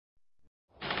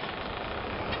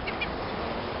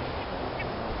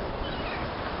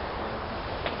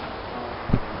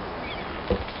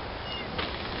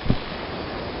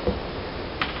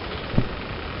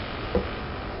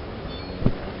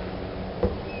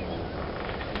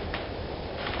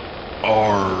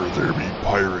Are there be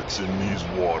pirates in these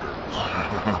waters?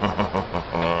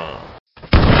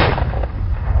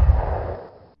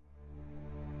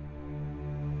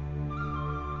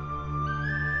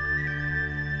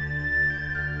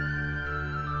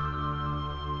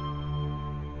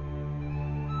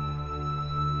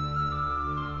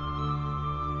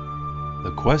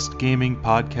 The Quest Gaming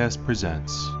Podcast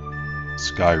presents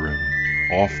Skyrim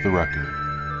Off the Record.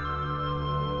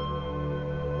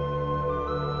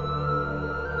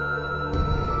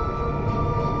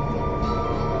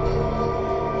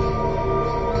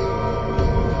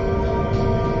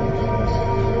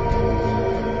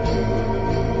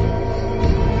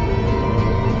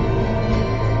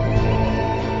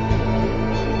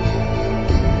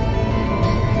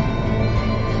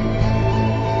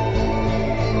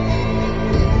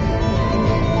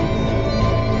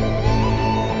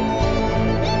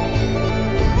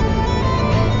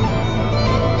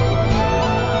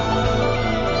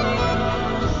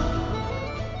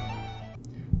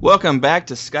 Welcome back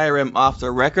to Skyrim Off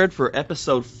the Record for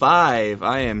episode 5.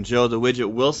 I am Joe the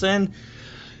Widget Wilson,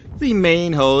 the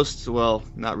main host. Well,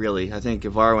 not really. I think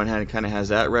Ivarwin kind of has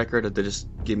that record. They just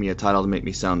give me a title to make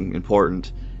me sound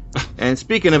important. And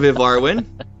speaking of Ivarwin,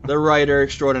 the writer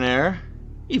extraordinaire,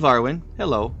 Ivarwin,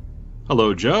 hello.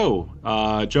 Hello,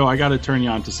 Joe. Joe, I got to turn you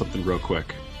on to something real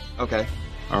quick. Okay.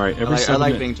 All right. I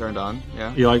like being turned on.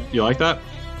 Yeah. You like that?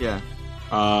 Yeah.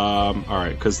 All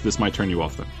right, because this might turn you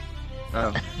off then.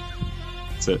 Oh.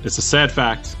 It's a sad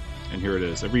fact, and here it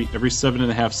is. Every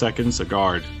 7.5 seconds, a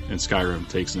guard in Skyrim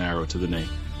takes an arrow to the knee.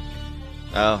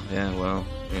 Oh, yeah, well,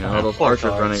 you know, all those archers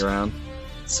running around.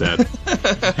 Sad.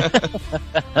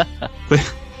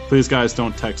 Please, guys,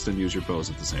 don't text and use your bows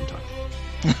at the same time.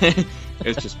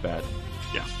 It's just bad.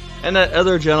 Yeah. And that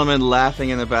other gentleman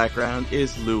laughing in the background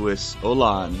is Louis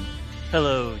Olan.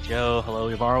 Hello, Joe.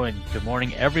 Hello, Ivarwin. Good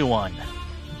morning, everyone.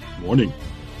 Morning.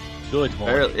 Good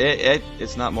morning.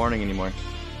 It's not morning anymore.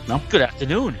 No? Good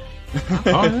afternoon.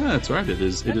 Oh, yeah, that's right. It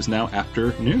is now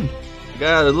afternoon. We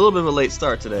got a little bit of a late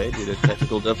start today due to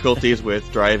technical difficulties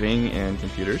with driving and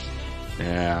computers.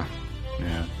 Yeah.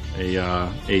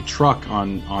 A truck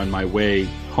on my way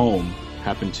home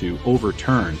happened to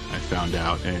overturn, I found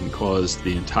out, and caused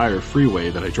the entire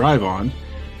freeway that I drive on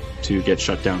to get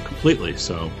shut down completely.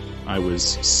 So I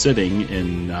was sitting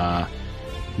in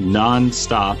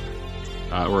non-stop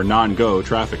or non-go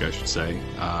traffic, I should say,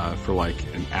 for like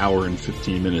an hour and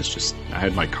 15 minutes. Just I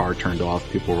had my car turned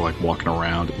off. People were like walking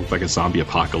around. It looked like a zombie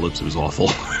apocalypse. It was awful.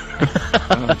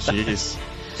 Oh, jeez.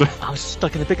 I was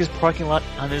stuck in the biggest parking lot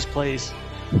on this place.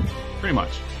 Pretty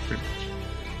much.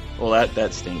 Well,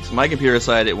 that stinks. My computer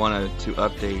decided it wanted to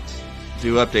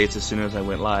do updates as soon as I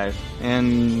went live,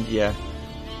 and yeah.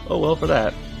 Oh well for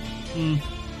that.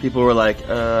 People were like,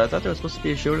 I thought there was supposed to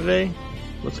be a show today.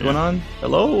 What's going on?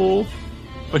 Hello?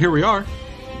 But here we are.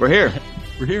 We're here.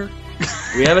 We're here.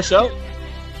 We have a show.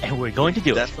 And we're going to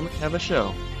do it. Definitely have a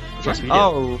show. Yes, we do.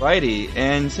 Alrighty,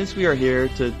 and since we are here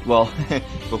to, well,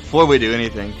 before we do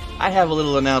anything, I have a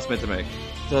little announcement to make.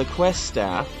 The Quest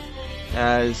staff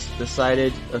has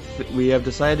decided, we have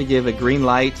decided to give a green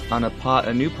light on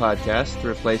a new podcast to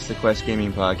replace the Quest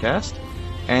Gaming Podcast,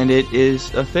 and it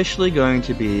is officially going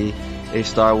to be a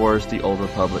Star Wars The Old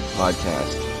Republic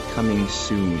podcast, coming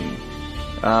soon.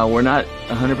 We're not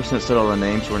 100% settled on the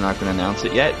name, so we're not going to announce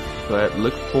it yet, but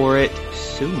look for it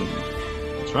soon.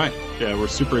 That's right. Yeah, we're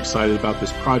super excited about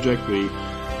this project. We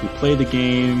played the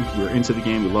game, we were into the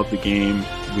game, we loved the game.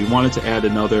 We wanted to add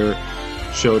another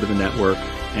show to the network,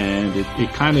 and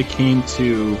it kind of came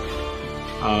to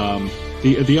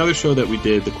the other show that we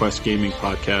did, the Quest Gaming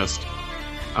Podcast.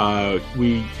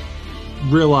 We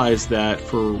realized that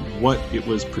for what it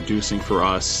was producing for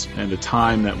us and the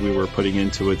time that we were putting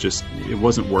into it, it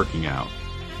wasn't working out.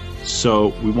 So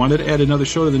we wanted to add another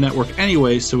show to the network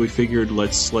anyway, so we figured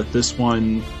let's let this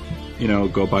one,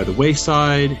 go by the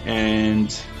wayside,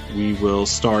 and we will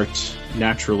start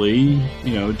naturally,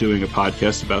 doing a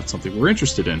podcast about something we're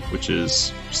interested in, which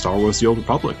is Star Wars The Old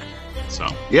Republic. So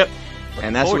yep.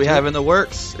 And that's what we have in the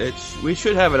works. We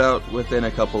should have it out within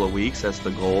a couple of weeks. That's the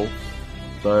goal.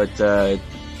 But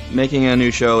making a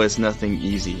new show is nothing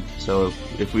easy. So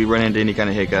if we run into any kind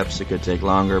of hiccups, it could take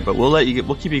longer. But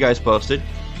we'll keep you guys posted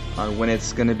on when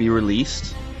it's going to be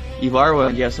released. Ivarwa,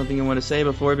 do you have something you want to say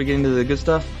before we begin into the good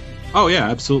stuff? Oh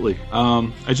yeah, absolutely.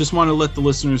 I just want to let the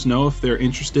listeners know if they're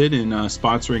interested in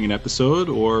sponsoring an episode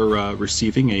or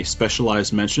receiving a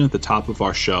specialized mention at the top of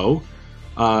our show.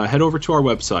 Head over to our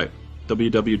website,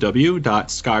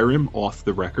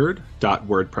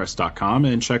 www.skyrimofftherecord.wordpress.com,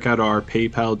 and check out our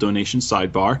PayPal donation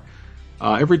sidebar.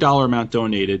 Every dollar amount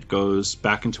donated goes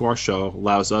back into our show,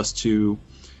 allows us to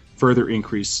further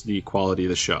increase the quality of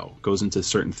the show. It goes into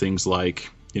certain things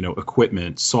like,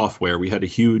 equipment, software. We had a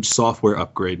huge software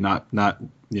upgrade not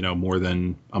more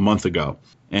than a month ago.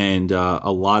 And a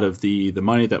lot of the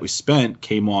money that we spent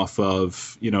came off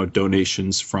of,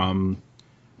 donations from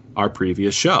our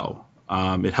previous show.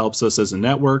 It helps us as a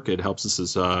network. It helps us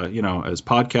as, as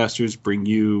podcasters, bring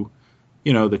you,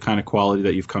 the kind of quality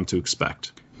that you've come to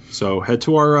expect. So head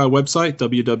to our website,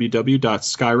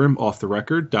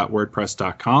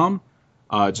 www.skyrimofftherecord.wordpress.com.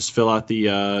 Just fill out the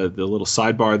little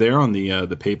sidebar there on the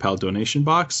PayPal donation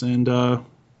box, and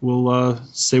we'll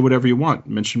say whatever you want,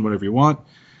 mention whatever you want.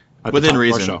 Within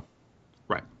reason. Show.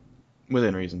 Right.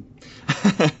 Within reason.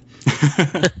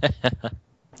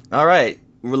 All right.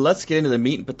 Well, let's get into the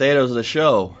meat and potatoes of the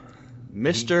show.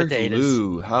 Mr.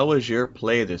 Glue, how was your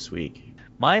play this week?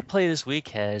 My play this week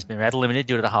has been rather limited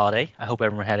due to the holiday. I hope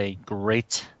everyone had a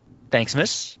great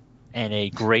Thanksmas and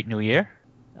a great New Year.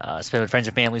 Spent with friends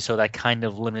and family, so that kind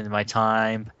of limited my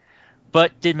time.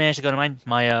 But did manage to go to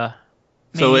my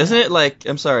So isn't it like,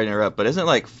 I'm sorry to interrupt, but isn't it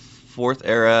like 4th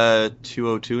era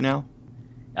 202 now?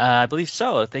 I believe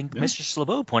so. I think Mr.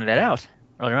 Slabo pointed that out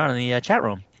earlier on in the chat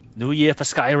room. New Year for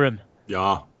Skyrim.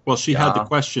 Yeah. Well, she had the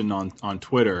question on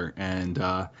Twitter, and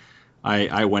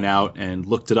I went out and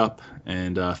looked it up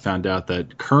and found out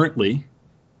that currently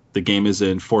the game is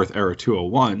in 4th era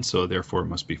 201, so therefore it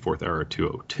must be 4th era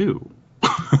 202.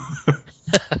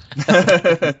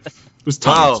 It was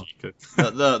wow.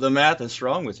 The math is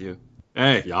strong with you.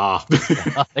 Hey, yeah.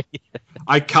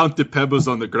 I count the pebbles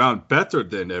on the ground better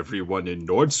than everyone in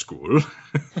Nord School.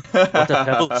 What the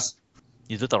pebbles?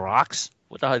 You did the rocks?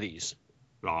 What are these?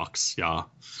 Rocks, yeah.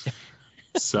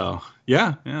 So,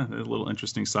 yeah, a little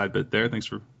interesting side bit there. Thanks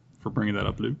for bringing that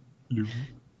up, Lou.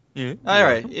 Yeah. All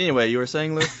right. Anyway, you were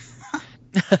saying, Lou?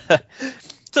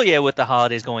 So, yeah, with the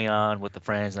holidays going on, with the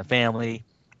friends and the family,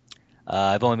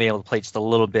 I've only been able to play just a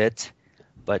little bit.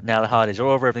 But now the holidays are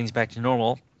over, everything's back to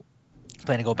normal.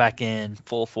 Plan to go back in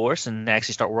full force and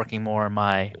actually start working more on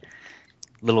my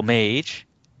little mage.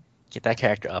 Get that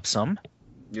character up some.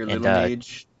 Your little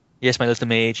mage? Yes, my little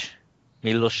mage.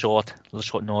 Me little short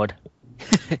Nord.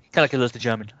 Kind of like a little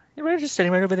German. You're just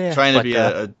sitting right over there. Trying to be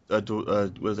a what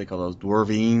do they call those?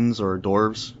 Dwarvines or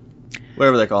dwarves?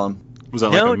 Whatever they call them. Was that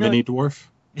like a mini dwarf?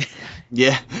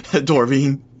 Yeah, a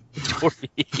dwarvine.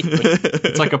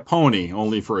 It's like a pony,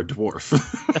 only for a dwarf.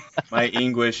 My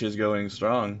English is going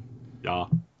strong. Yeah.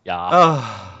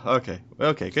 Oh, okay,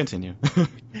 continue.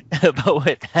 But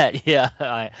with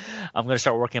that, I'm going to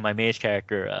start working on my mage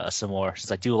character some more,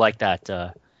 since I do like that,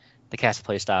 the cast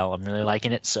play style. I'm really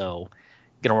liking it, so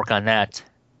going to work on that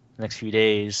the next few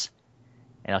days,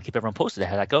 and I'll keep everyone posted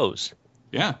how that goes.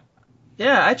 Yeah.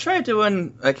 Yeah, I tried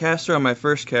doing a caster on my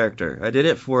first character. I did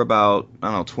it for about,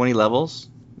 20 levels.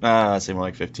 I'd say more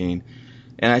like 15.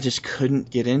 And I just couldn't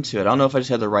get into it. I don't know if I just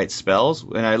had the right spells,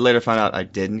 and I later found out I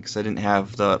didn't because I didn't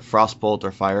have the Frostbolt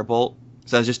or Firebolt.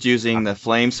 So I was just using the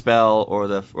Flame spell or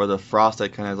the Frost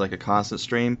that kind of is like a constant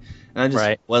stream, and I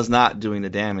just was not doing the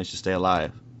damage to stay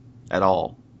alive at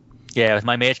all. Yeah, with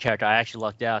my mage character, I actually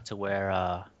lucked out to where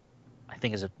I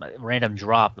think as a random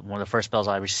drop, one of the first spells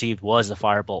I received was the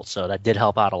Firebolt, so that did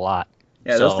help out a lot.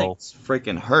 Yeah, those things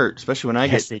freaking hurt, especially when I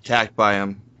get attacked by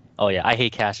them. Oh, yeah, I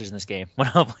hate casters in this game.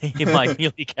 When I'm playing my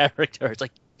melee character, it's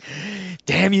like,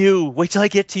 damn you, wait till I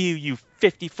get to you, you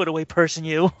 50-foot away person,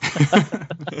 you.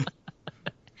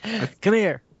 Come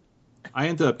here. I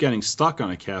ended up getting stuck on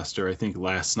a caster, I think,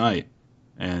 last night.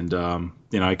 And,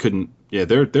 I couldn't,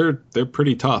 they're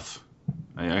pretty tough.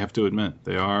 I have to admit.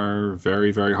 They are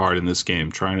very, very hard in this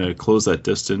game, trying to close that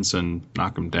distance and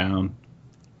knock them down.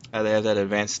 They have that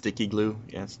advanced sticky glue.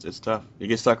 Yeah, it's tough. You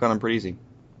get stuck on them pretty easy.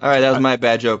 All right, that was my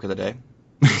bad joke of the day.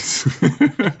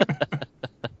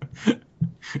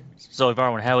 So,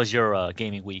 Varwin, how was your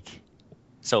gaming week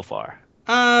so far?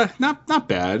 Not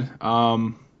bad.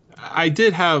 I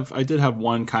did have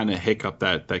one kind of hiccup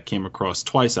that came across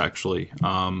twice actually.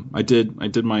 I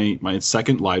did my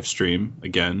second live stream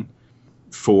again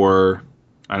for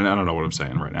I don't know what I'm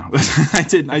saying right now.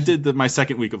 I did my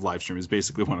second week of live stream is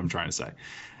basically what I'm trying to say.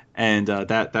 And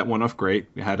that went off great.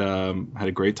 We had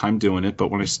a great time doing it. But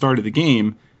when I started the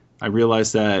game, I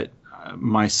realized that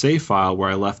my save file where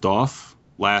I left off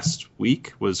last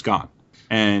week was gone.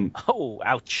 And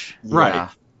ouch! Right,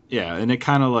 yeah. And it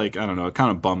kind of it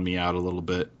kind of bummed me out a little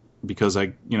bit because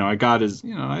I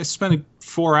spent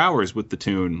 4 hours with the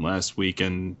tune last week,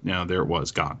 and there it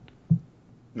was gone.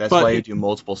 That's why you do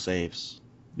multiple saves.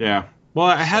 Yeah. Well,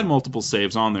 I had multiple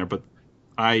saves on there, but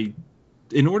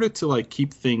in order to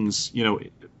keep things,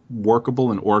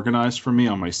 workable and organized for me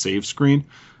on my save screen,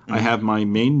 I have my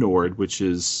main Nord, which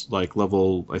is like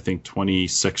level, I think,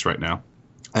 26 right now.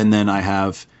 And then I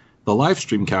have the live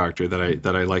stream character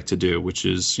that I like to do, which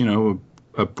is,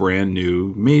 a brand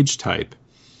new mage type.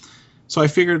 So I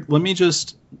figured, let me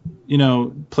just,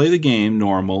 play the game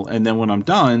normal, and then when I'm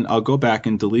done, I'll go back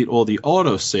and delete all the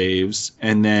auto saves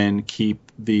and then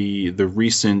keep the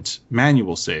recent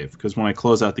manual save. Because when I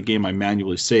close out the game, I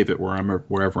manually save it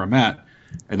wherever I'm at,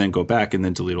 and then go back and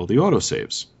then delete all the auto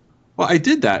saves. Well, I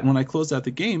did that, and when I closed out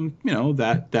the game,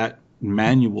 that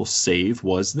manual save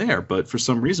was there. But for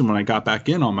some reason, when I got back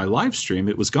in on my live stream,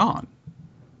 it was gone.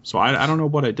 So I don't know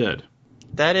what I did.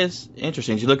 That is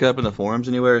interesting. Did you look it up in the forums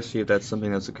anywhere to see if that's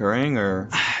something that's occurring, or?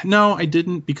 No, I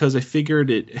didn't, because I figured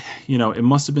it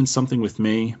must have been something with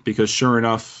me, because sure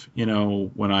enough,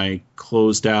 when I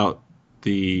closed out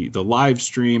the live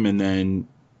stream and then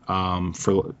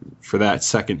for that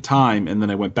second time, and then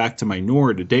I went back to my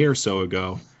Nord a day or so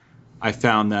ago, I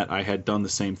found that I had done the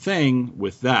same thing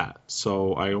with that.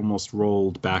 So I almost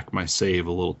rolled back my save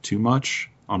a little too much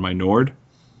on my Nord.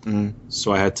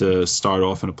 So I had to start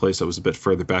off in a place that was a bit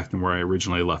further back than where I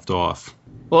originally left off.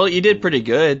 Well, you did pretty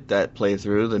good that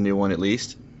playthrough, the new one at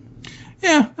least.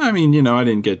 Yeah, I mean, I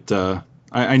didn't get...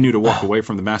 I knew to walk away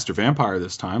from the Master Vampire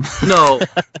this time. No.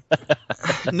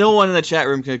 No one in the chat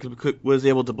room was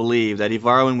able to believe that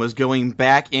Ivarwin was going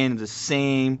back into the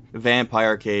same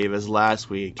vampire cave as last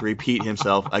week to repeat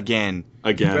himself again.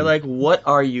 We're like, what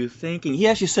are you thinking? He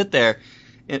actually sit there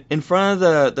in front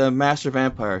of the Master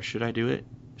Vampire. Should I do it?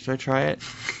 Should I try it?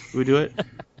 Should we do it?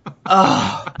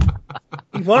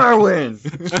 Ivarwin!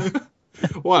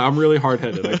 Well, I'm really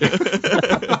hard-headed, I guess.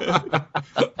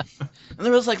 And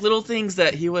there was like little things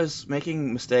that he was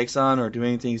making mistakes on or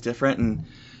doing things different, and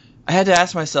I had to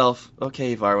ask myself,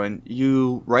 okay, Ivarwin,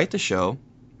 you write the show,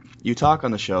 you talk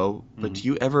on the show, but do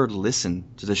you ever listen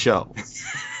to the show? It's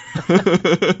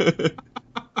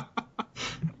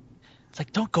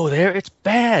like, don't go there, it's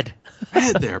bad.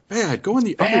 Bad there, bad. Go in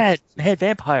the bad, bad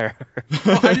vampire.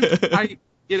 Well,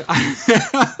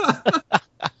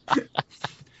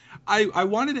 I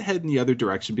wanted to head in the other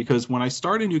direction, because when I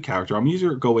start a new character, I'm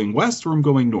either going west or I'm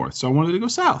going north. So I wanted to go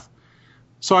south.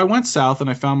 So I went south, and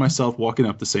I found myself walking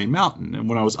up the same mountain. And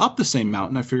when I was up the same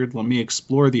mountain, I figured, let me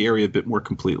explore the area a bit more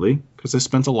completely, because I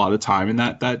spent a lot of time in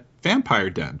that vampire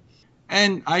den.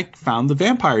 And I found the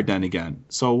vampire den again.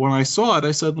 So when I saw it,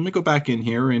 I said, let me go back in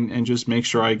here and just make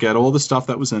sure I get all the stuff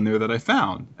that was in there that I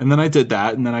found. And then I did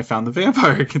that, and then I found the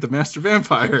vampire, the Master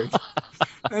Vampire.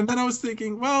 And then I was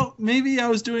thinking, well, maybe I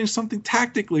was doing something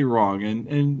tactically wrong,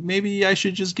 and maybe I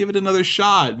should just give it another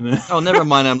shot. Oh, never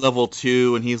mind, I'm level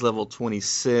 2 and he's level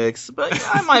 26, but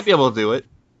I might be able to do it.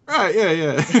 Right,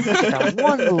 yeah. Now,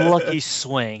 one lucky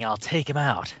swing, I'll take him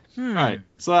out. Right.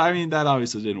 So, I mean, that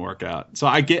obviously didn't work out. So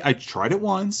I tried it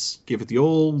once, gave it the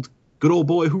good old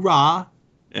boy hoorah,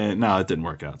 and no, it didn't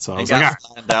work out. So I was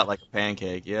slammed out like a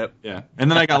pancake, yep. Yeah. And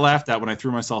then I got laughed at when I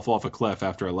threw myself off a cliff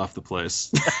after I left the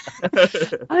place.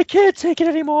 I can't take it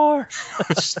anymore.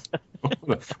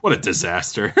 What a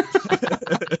disaster.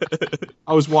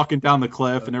 I was walking down the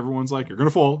cliff, and everyone's like, you're going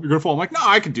to fall. You're going to fall. I'm like, no,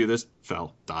 I can do this.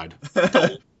 Fell. Died.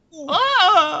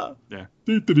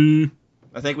 Yeah.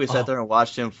 I think we sat there and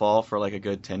watched him fall for like a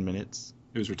good 10 minutes.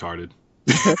 It was retarded.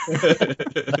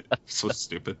 So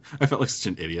stupid. I felt like such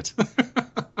an idiot.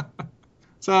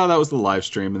 So that was the live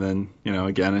stream, and then,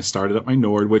 again, I started up my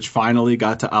Nord, which finally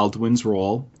got to Alduin's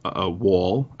wall.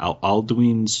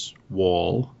 Alduin's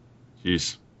wall.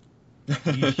 Jeez.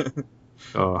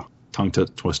 Tongue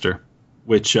twister.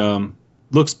 Which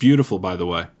looks beautiful, by the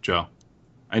way, Joe.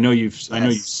 I know you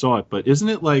saw it, but isn't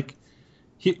it like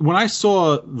when I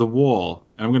saw the wall,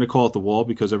 and I'm going to call it the wall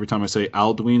because every time I say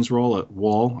Alduin's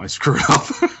wall, I screw it up.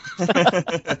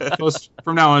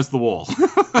 From now on, it's the wall.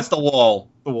 It's the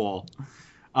wall. The wall.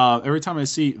 Every time I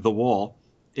see the wall,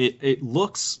 it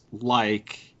looks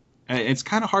like, it's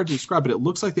kind of hard to describe, but it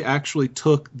looks like they actually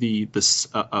took the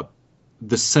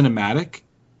cinematic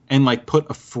and like put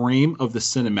a frame of the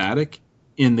cinematic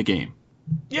in the game.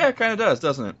 Yeah, it kind of does,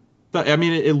 doesn't it? But, I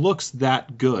mean, it looks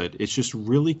that good. It's just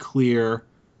really clear.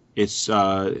 It's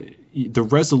the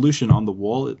resolution on the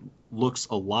wall. It looks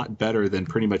a lot better than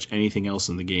pretty much anything else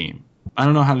in the game. I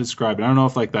don't know how to describe it. I don't know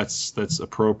if like that's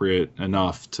appropriate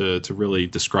enough to really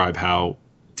describe how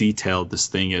detailed this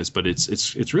thing is, but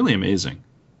it's really amazing.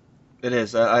 It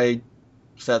is. I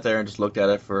sat there and just looked at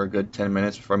it for a good 10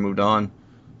 minutes before I moved on.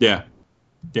 Yeah.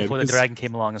 Before the dragon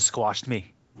came along and squashed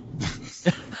me.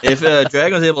 If a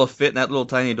dragon was able to fit in that little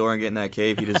tiny door and get in that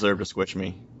cave, he deserved to squish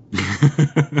me.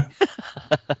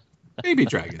 Baby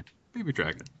dragon.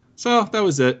 So that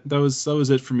was it. That was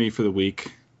it for me for the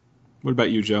week. What about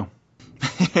you, Joe?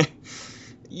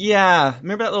 Yeah,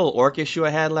 remember that little orc issue I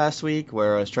had last week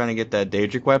where I was trying to get that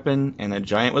Daedric weapon and a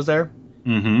giant was there?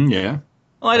 Mm-hmm, yeah.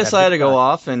 Well, I Yeah, decided to big go time.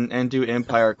 off and do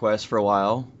Empire Quest for a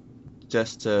while,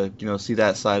 just to see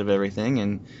that side of everything.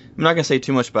 And I'm not gonna say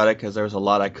too much about it because there was a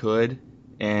lot I could,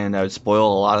 and I would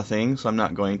spoil a lot of things, so I'm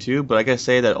not going to. But I gotta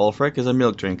say that Ulfric is a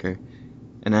milk drinker,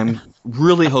 and I'm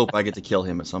really hope I get to kill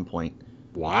him at some point.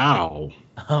 Wow.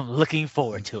 I'm looking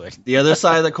forward to it. The other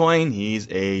side of the coin, he's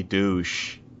a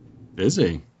douche. Is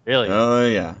he? Really? Oh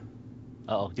yeah.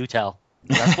 Oh, do tell.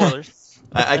 Not spoilers.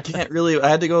 I can't really. I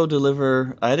had to go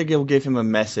give him a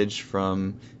message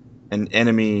from an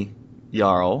enemy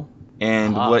Jarl,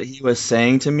 and what he was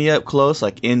saying to me up close,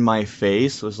 like in my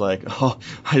face, was like, "Oh,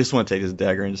 I just want to take this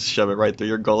dagger and just shove it right through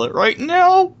your gullet right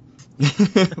now."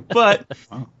 But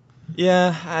Wow.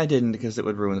 yeah, I didn't because it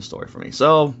would ruin the story for me.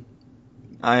 So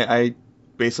I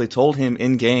basically told him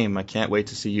in game, "I can't wait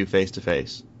to see you face to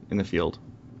face in the field."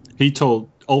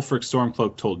 Ulfric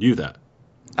Stormcloak told you that.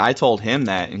 I told him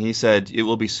that, and he said it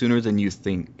will be sooner than you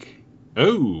think.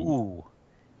 Oh. Ooh,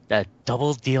 that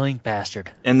double-dealing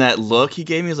bastard. And that look he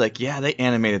gave me was like, yeah, they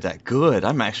animated that good.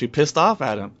 I'm actually pissed off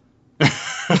at him.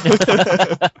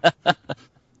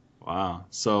 Wow.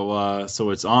 So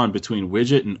it's on between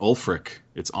Widget and Ulfric.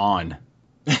 It's on.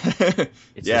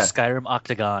 It's Yeah. a Skyrim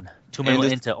octagon. Two And men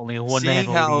just into only one Seeing man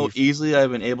will how leave. easily I've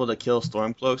been able to kill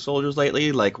Stormcloak soldiers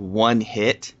lately, like one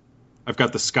hit. I've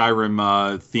got the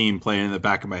Skyrim theme playing in the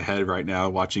back of my head right now,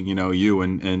 watching you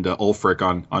and Ulfric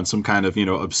on some kind of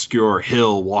obscure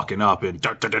hill walking up and.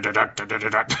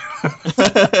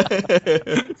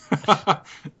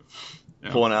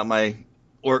 Pulling out my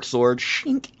orc sword.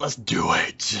 Shink, let's do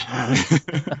it.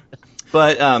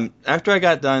 But after I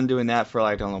got done doing that for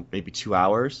like, I don't know, maybe 2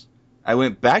 hours, I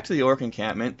went back to the orc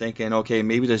encampment thinking, okay,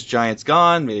 maybe this giant's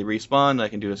gone, maybe respawn, I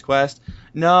can do this quest.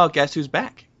 No, guess who's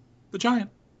back? The giant.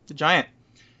 The giant.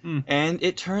 Hmm. And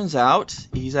it turns out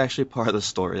he's actually part of the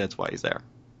story. That's why he's there.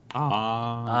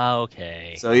 Ah.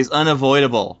 Okay. So he's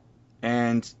unavoidable.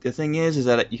 And the thing is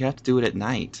that you have to do it at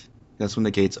night. That's when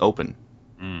the gates open.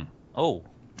 Oh.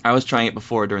 I was trying it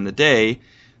before during the day,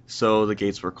 so the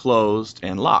gates were closed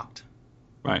and locked.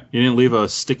 Right. You didn't leave a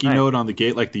sticky Right. note on the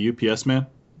gate like the UPS man?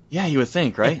 Yeah, you would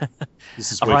think, right?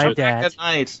 This is Arrived Widget. at. At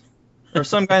night. Or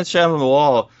some guy's shouting on the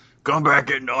wall, come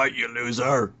back at night, you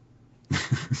loser.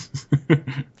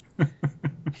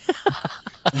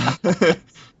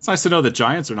 It's nice to know that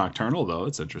giants are nocturnal, though.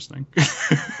 It's interesting.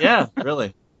 Yeah,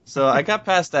 really. So I got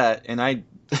past that, and I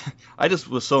just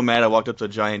was so mad I walked up to a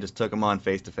giant and just took him on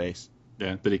face to face.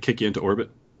 Yeah. Did he kick you into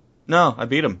orbit? No, I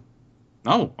beat him.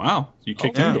 Oh, wow. You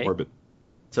kicked Oh, him yeah. into orbit.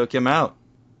 Took him out.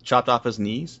 Chopped off his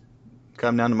knees. Cut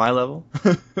him down to my level.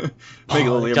 Make it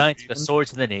a little Giant took a even. sword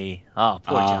to the knee. Oh,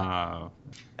 poor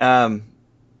giant.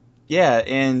 Yeah,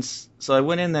 and so I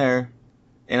went in there,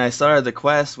 and I started the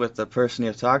quest with the person you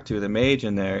have talked to, the mage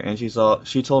in there, and she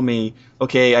told me,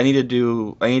 okay, I need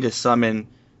to summon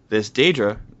this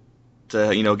Daedra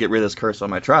to, get rid of this curse on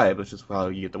my tribe, which is how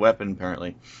you get the weapon,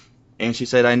 apparently. And she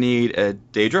said, I need a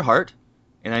Daedra heart,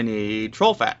 and I need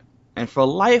troll fat. And for the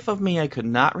life of me, I could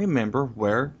not remember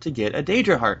where to get a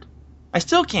Daedra heart. I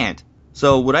still can't.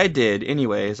 So what I did,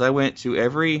 anyway, is I went to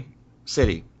every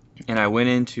city, and I went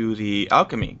into the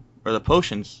alchemy, or the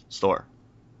potions store,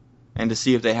 and to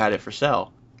see if they had it for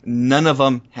sale. None of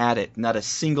them had it. Not a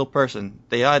single person.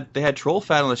 They had troll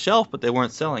fat on the shelf, but they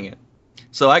weren't selling it.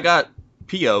 So I got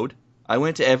PO'd. I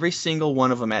went to every single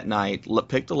one of them at night,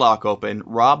 picked the lock open,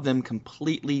 robbed them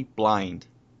completely blind.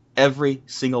 Every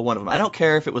single one of them. I don't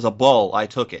care if it was a bowl, I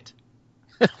took it.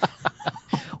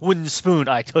 Wooden spoon,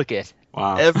 I took it.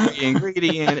 Wow. Every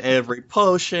ingredient, every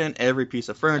potion, every piece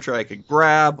of furniture I could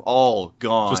grab, all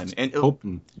gone. Just And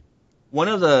hoping. one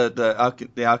of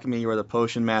the alchemy or the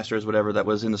potion masters, whatever that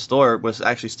was in the store, was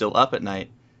actually still up at night,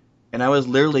 and I was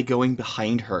literally going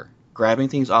behind her, grabbing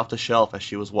things off the shelf as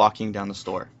she was walking down the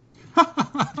store.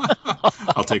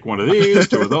 I'll take one of these,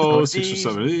 two of One of those, 6 or these.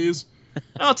 7 of these.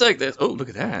 I'll take this. Oh, look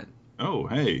at that! Oh,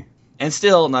 hey. And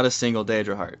still, not a single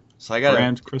Daedra heart. So I got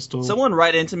Grand crystal. someone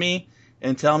write into me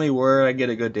and tell me where I get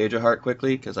a good Daedra heart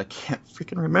quickly, because I can't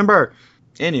freaking remember.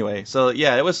 Anyway, so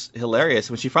yeah, it was hilarious.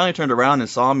 When she finally turned around and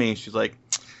saw me, she's like,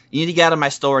 you need to get out of my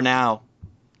store now.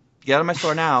 Get out of my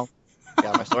store now. Get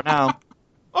out of my store now.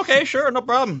 Okay, sure, no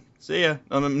problem. See ya.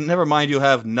 Never mind, you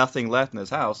have nothing left in this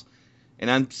house. And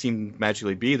I seem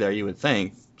magically be there, you would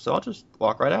think. So I'll just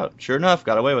walk right out. Sure enough,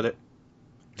 got away with it.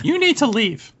 You need to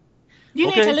leave. You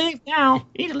need to leave now.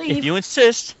 You need to leave. If you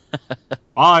insist.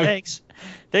 Bye.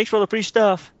 Thanks for all the free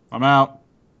stuff. I'm out.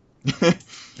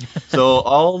 So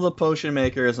all the potion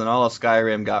makers and all of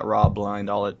Skyrim got raw blind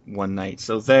all at one night.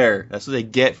 So that's what they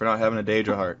get for not having a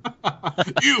Daedra heart.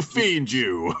 You fiend,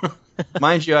 you!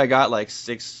 Mind you, I got like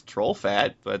 6 troll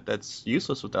fat, but that's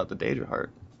useless without the Daedra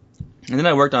heart. And then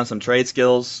I worked on some trade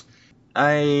skills.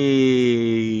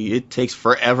 It takes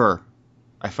forever.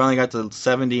 I finally got to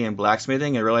 70 in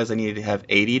blacksmithing and realized I needed to have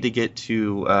 80 to get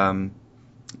to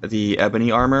the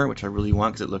ebony armor, which I really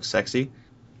want because it looks sexy.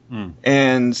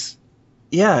 And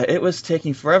yeah, it was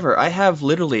taking forever. I have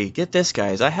literally, get this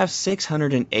guys, I have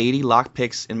 680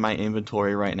 lockpicks in my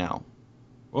inventory right now.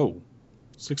 Whoa,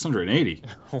 680.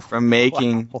 From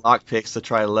making lockpicks to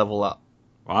try to level up.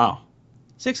 Wow.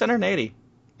 680.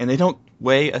 And they don't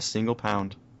weigh a single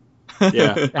pound.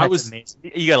 Yeah, That's amazing.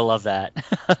 You gotta love that.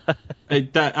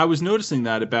 I was noticing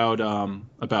that about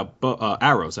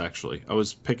arrows. Actually, I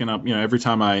was picking up. Every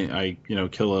time I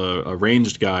kill a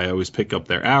ranged guy, I always pick up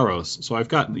their arrows. So I've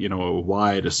got a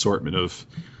wide assortment of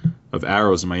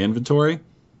arrows in my inventory.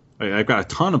 I've got a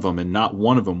ton of them, and not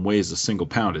one of them weighs a single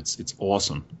pound. It's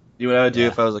awesome. You know what I would do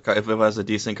if I was a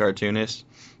decent cartoonist?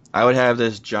 I would have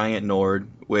this giant Nord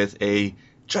with a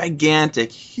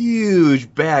gigantic,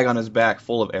 huge bag on his back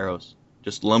full of arrows,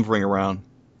 just lumbering around.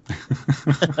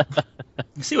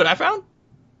 You see what I found?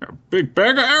 A big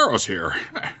bag of arrows here.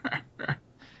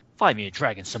 Find me a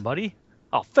dragon, somebody.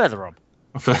 I'll feather him.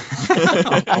 I'll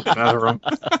feather 'em.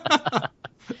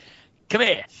 Come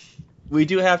here. We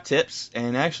do have tips,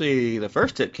 and actually the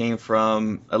first tip came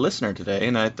from a listener today,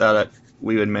 and I thought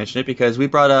we would mention it because we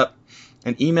brought up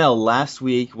an email last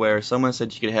week where someone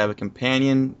said you could have a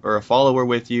companion or a follower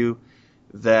with you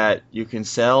that you can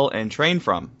sell and train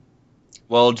from.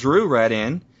 Well, Drew wrote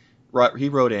in,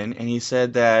 and he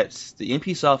said that the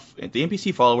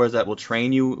NPC followers that will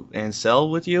train you and sell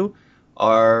with you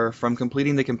are from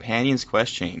completing the companion's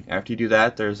quest chain. After you do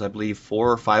that, there's, I believe,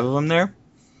 4 or 5 of them there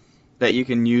that you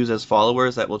can use as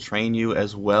followers that will train you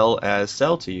as well as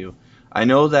sell to you. I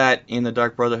know that in the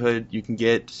Dark Brotherhood you can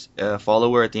get a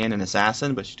follower at the end, an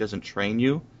assassin, but she doesn't train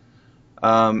you.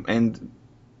 And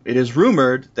it is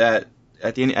rumored that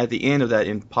at the end of that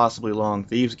impossibly long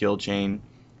Thieves Guild chain,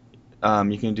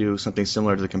 you can do something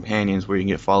similar to the companions where you can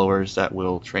get followers that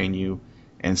will train you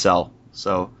and sell.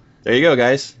 So there you go,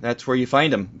 guys. That's where you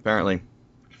find them, apparently.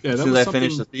 Yeah, as soon as I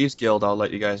finish the Thieves Guild, I'll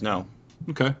let you guys know.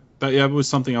 Okay. That was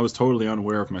something I was totally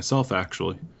unaware of myself,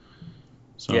 actually.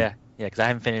 So. Yeah, because I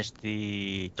haven't finished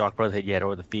the Dark Brotherhood yet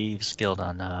or the Thieves Guild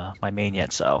on my main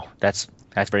yet, so that's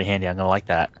very handy. I'm going to like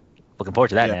that. Looking forward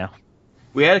to that now.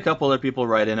 We had a couple other people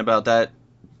write in about that,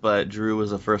 but Drew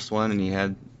was the first one,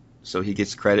 and so he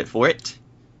gets credit for it.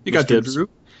 You got dibs. Drew.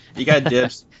 You got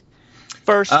dibs.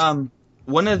 First. I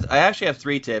actually have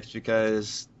 3 tips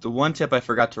because the one tip I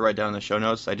forgot to write down in the show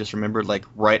notes, I just remembered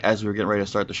right as we were getting ready to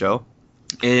start the show,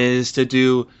 is to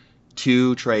do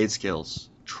 2 trade skills.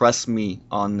 Trust me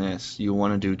on this. You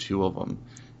want to do 2 of them.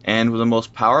 And the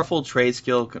most powerful trade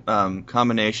skill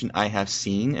combination I have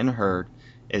seen and heard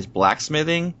is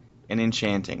blacksmithing and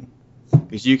enchanting.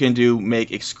 Because you can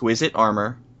make exquisite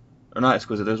armor. Or not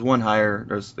exquisite. There's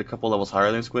a couple levels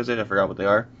higher than exquisite. I forgot what they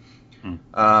are.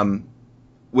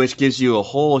 Which gives you a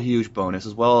whole huge bonus,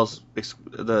 as well as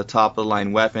the top of the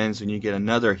line weapons, and you get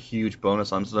another huge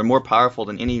bonus on them. So they're more powerful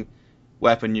than any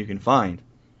weapon you can find.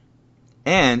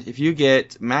 And if you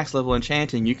get max level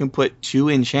enchanting, you can put 2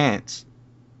 enchants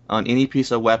on any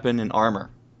piece of weapon and armor.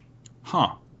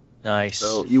 Huh. Nice.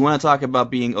 So you want to talk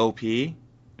about being OP? Yeah.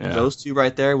 Those 2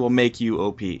 right there will make you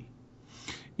OP.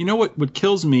 You know what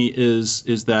kills me is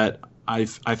that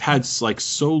I've had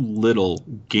so little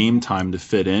game time to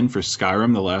fit in for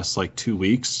Skyrim the last 2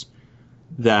 weeks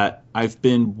that I've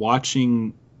been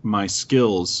watching my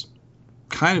skills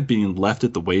kind of being left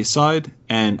at the wayside,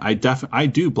 and I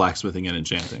do blacksmithing and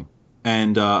enchanting,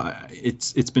 and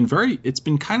it's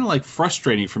been kind of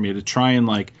frustrating for me to try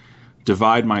and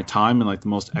divide my time in the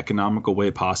most economical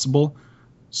way possible.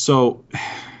 So,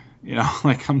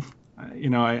 I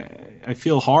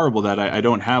feel horrible that I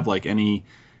don't have any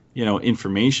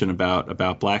information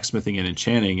about blacksmithing and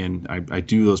enchanting, and I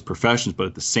do those professions, but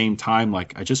at the same time I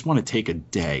just want to take a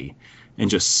day and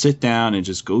just sit down and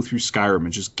just go through Skyrim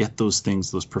and just get those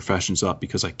professions up,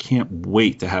 because I can't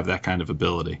wait to have that kind of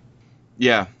ability.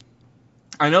 Yeah.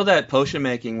 I know that potion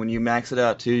making, when you max it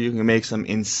out too, you can make some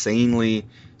insanely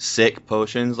sick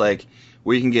potions, where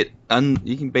you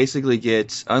can basically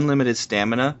get unlimited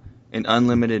stamina and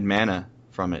unlimited mana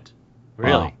from it.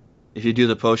 Really? Wow. If you do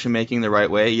the potion making the right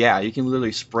way, yeah, you can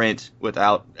literally sprint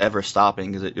without ever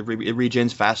stopping, because it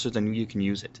regens faster than you can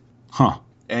use it. Huh.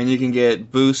 And you can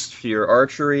get boosts for your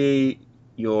archery,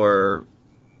 your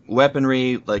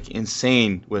weaponry,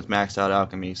 insane with maxed out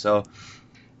alchemy. So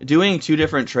doing 2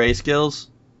 different trade skills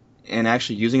and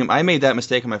actually using them. I made that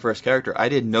mistake on my first character. I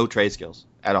did no trade skills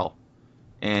at all,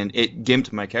 and it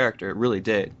gimped my character. It really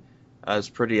did. I was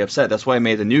pretty upset. That's why I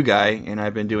made the new guy, and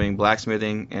I've been doing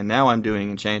blacksmithing, and now I'm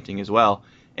doing enchanting as well.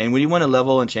 And when you want to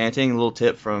level enchanting, a little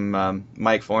tip from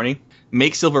Mike Forney: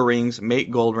 make silver rings,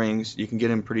 make gold rings. You can get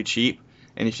them pretty cheap,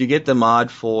 and if you get the mod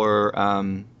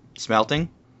for smelting,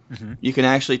 you can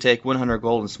actually take 100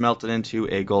 gold and smelt it into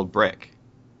a gold brick.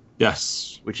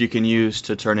 Yes. Which you can use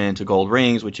to turn it into gold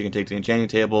rings, which you can take to the enchanting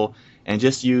table, and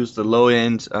just use the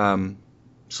low-end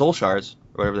soul shards,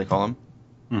 or whatever they call them.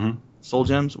 Mm-hmm. Soul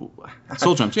gems?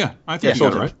 Soul gems, yeah. I think you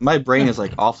got it right. My brain is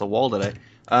like off the wall today.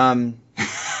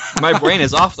 My brain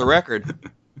is off the record.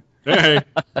 Hey.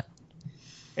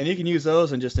 And you can use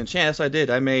those and just enchant. That's what I did.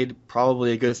 I made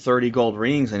probably a good 30 gold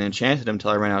rings and enchanted them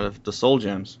until I ran out of the soul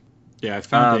gems. Yeah, I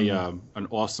found an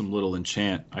awesome little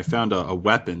enchant. I found a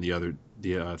weapon I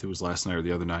think it was last night or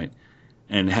the other night,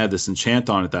 and it had this enchant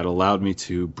on it that allowed me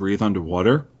to breathe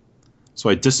underwater. So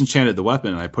I disenchanted the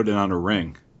weapon and I put it on a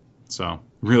ring. So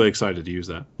really excited to use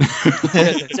that.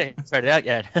 Tried it out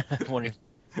yet? I wonder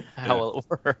how it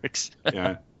works.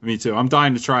 Yeah, me too. I'm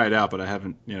dying to try it out, but I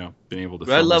haven't, been able to.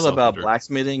 What I love about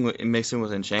blacksmithing mixing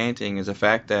with enchanting is the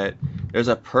fact that there's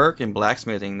a perk in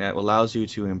blacksmithing that allows you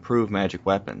to improve magic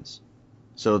weapons.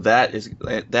 So that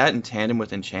in tandem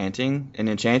with enchanting. In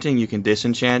enchanting, you can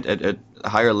disenchant at a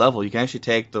higher level. You can actually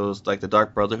take those, like the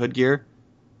Dark Brotherhood gear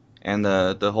and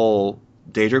the whole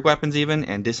Daedric weapons even,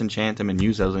 and disenchant them and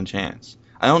use those enchants.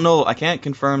 I don't know. I can't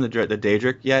confirm the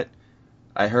Daedric yet.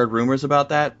 I heard rumors about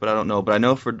that, but I don't know. But I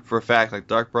know for a fact, like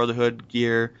Dark Brotherhood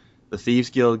gear, the Thieves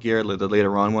Guild gear, the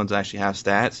later on ones that actually have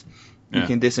stats, you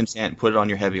can disenchant and put it on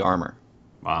your heavy armor.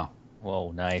 Wow.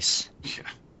 Whoa, nice.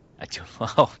 Yeah.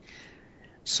 Wow.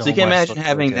 So you can imagine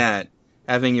having that.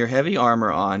 Having your heavy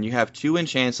armor on, you have 2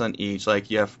 enchants on each. Like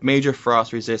you have major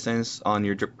frost resistance on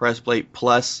your breastplate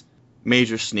plus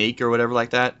major sneak or whatever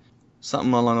like that.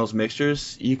 Something along those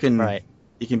mixtures. You can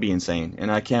be insane.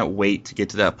 And I can't wait to get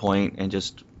to that point and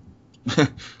just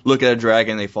look at a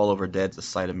dragon and they fall over dead at the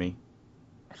sight of me.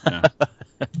 Yeah.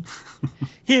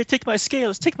 Here, take my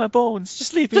scales, take my bones,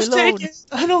 just leave me alone. Just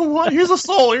take it. I don't want. Here's a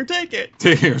soul. Here, take it.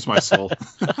 Here's my soul.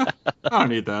 I don't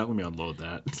need that. Let me unload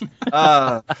that.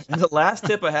 And the last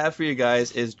tip I have for you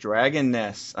guys is dragon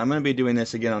nests. I'm going to be doing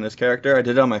this again on this character. I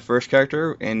did it on my first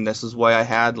character, and this is why I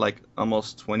had like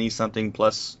almost 20-something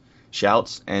plus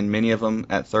shouts, and many of them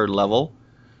at 3rd level,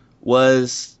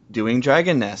 was doing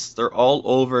dragon nests. They're all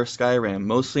over Skyrim,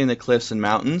 mostly in the cliffs and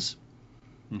mountains.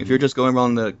 If you're just going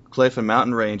around the cliff and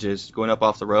mountain ranges, going up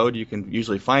off the road, you can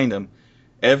usually find them.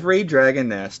 Every dragon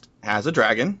nest has a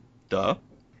dragon, duh.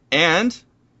 And,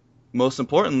 most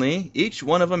importantly, each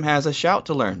one of them has a shout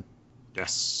to learn.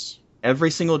 Yes. Every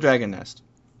single dragon nest.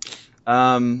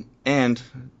 And,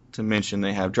 to mention,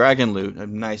 they have dragon loot, a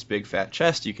nice big fat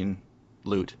chest you can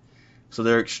loot. So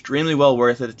they're extremely well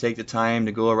worth it to take the time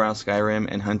to go around Skyrim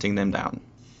and hunting them down.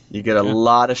 You get a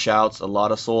lot of shouts, a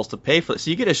lot of souls to pay for it. So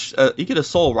you get a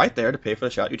soul right there to pay for the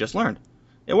shout you just learned.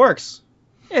 It works.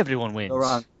 Everyone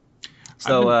wins.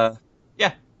 So,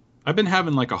 I've been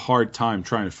having like a hard time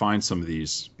trying to find some of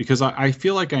these because I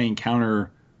feel like I encounter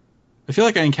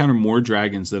more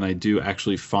dragons than I do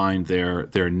actually find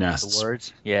their nests. The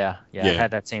words? Yeah. I've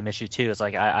had that same issue too. It's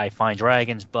like I find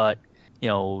dragons, but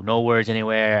no words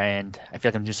anywhere, and I feel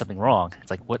like I'm doing something wrong. It's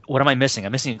like, what am I missing?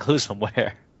 I'm missing a clue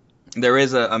somewhere. There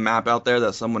is a map out there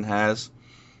that someone has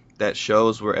that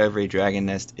shows where every dragon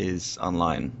nest is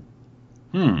online.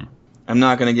 I'm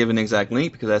not going to give an exact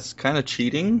link because that's kind of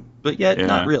cheating, but yet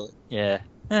not really. Yeah.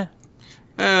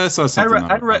 That's not something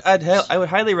I would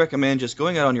highly recommend just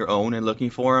going out on your own and looking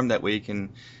for them. That way you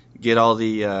can get all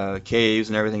the caves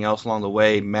and everything else along the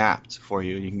way mapped for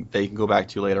you. That you can go back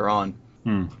to later on.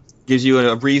 Gives you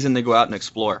a reason to go out and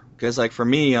explore. Because like for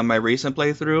me, on my recent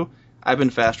playthrough, I've been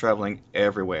fast traveling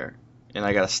everywhere. And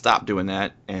I got to stop doing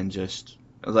that and just...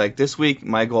 Like, this week,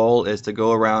 my goal is to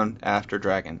go around after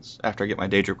dragons. After I get my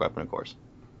Daedric weapon, of course.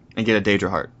 And get a Daedra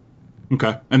heart.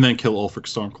 Okay. And then kill Ulfric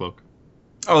Stormcloak.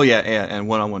 Oh, yeah, and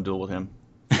one-on-one duel with him.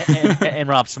 and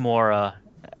rob some more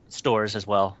stores as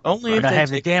well. Only if I have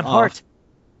the damn heart.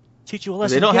 Teach you a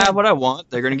lesson. If they don't have what I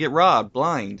want, they're going to get robbed,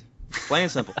 blind. Plain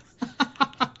and simple.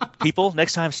 People,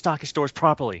 next time, stock your stores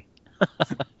properly.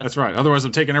 That's right. Otherwise,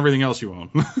 I'm taking everything else you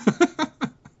own.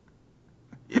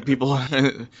 People,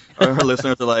 our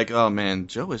listeners are like, oh man,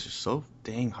 Joe is just so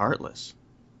dang heartless.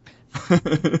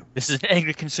 This is an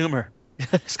angry consumer.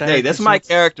 Hey, that's my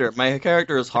character. My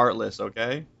character is heartless,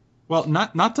 okay? Well,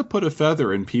 not to put a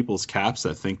feather in people's caps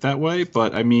that think that way,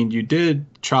 but I mean, you did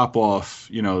chop off,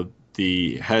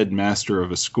 the headmaster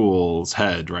of a school's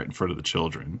head right in front of the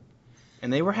children.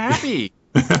 And they were happy.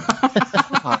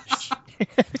 Gosh.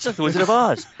 It's like the Wizard of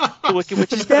Oz. The Wicked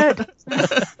Witch is dead.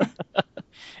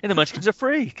 And the Munchkins are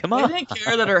free. Come on. They didn't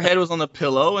care that her head was on the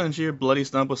pillow and her bloody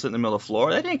stump was sitting in the middle of the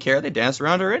floor. They didn't care. They danced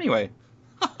around her anyway.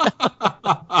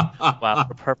 Wow,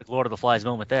 a perfect Lord of the Flies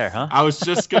moment there, huh? I was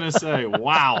just going to say,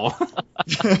 wow.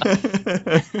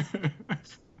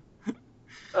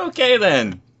 Okay,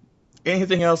 then.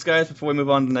 Anything else, guys, before we move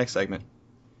on to the next segment?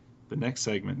 The next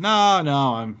segment. No,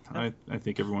 I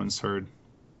think everyone's heard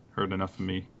enough of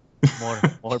me. More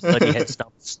bloody head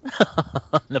stumps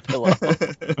on the pillow.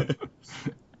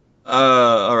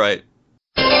 All right.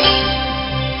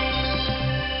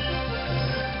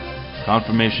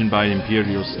 Confirmation by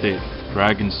Imperial State.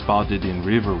 Dragon spotted in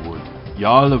Riverwood.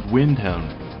 Jarl of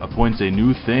Windhelm appoints a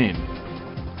new Thane.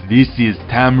 This is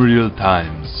Tamriel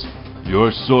Times,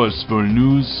 your source for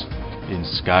news in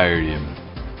Skyrim.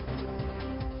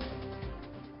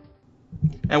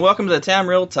 And welcome to the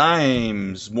Tamriel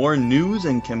Times. More news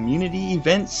and community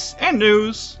events and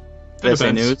news. Did I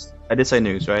say news? I did say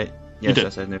news, right? Yes, I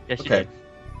said news. Yes, you okay. did.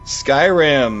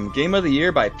 Skyrim, Game of the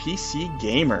Year by PC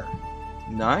Gamer.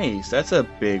 Nice. That's a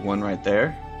big one right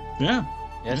there. Yeah.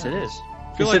 Yes, it is.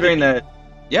 Considering that...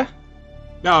 Yeah?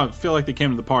 No, I feel like they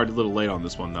came to the party a little late on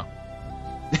this one, though.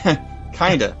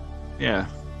 Kinda. Yeah.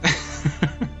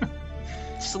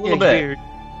 Just a little bit. Weird.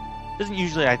 Doesn't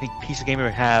usually, I think, PC Gamer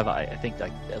have, I think,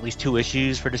 like at least 2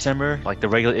 issues for December, like the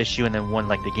regular issue and then one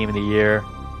like the Game of the Year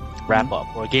wrap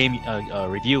up or game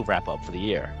review wrap up for the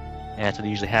year. And that's what they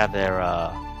usually have their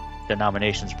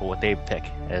nominations for what they pick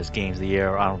as games of the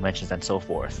year, honorable mentions, and so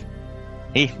forth.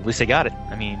 Hey, at least they got it.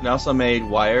 I mean, They also made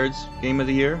Wired's Game of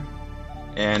the Year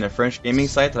and a French gaming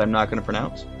site that I'm not going to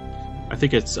pronounce. I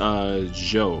think it's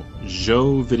Joe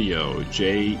Video,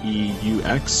 Jeux,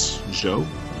 Joe.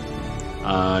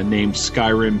 Named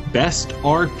Skyrim Best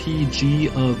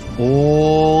RPG of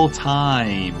all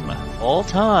time. all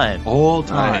time. All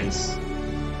time. Nice.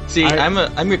 See,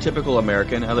 I'm your typical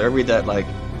American. I read that like,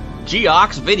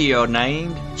 Geox Video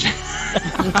named.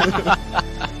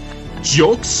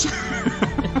 Jokes.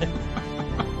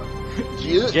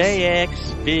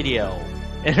 JX Video.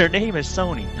 And her name is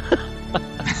Sony.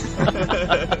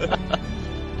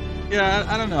 Yeah,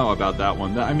 I don't know about that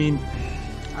one. I mean,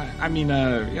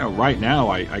 right now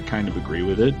I kind of agree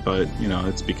with it, but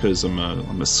it's because I'm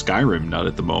a Skyrim nut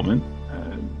at the moment.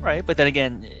 Right, but then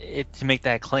again, to make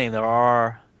that claim, there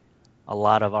are a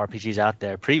lot of RPGs out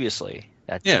there previously.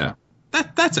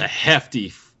 That's a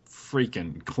hefty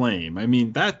freaking claim. I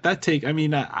mean, I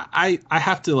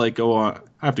have to go on.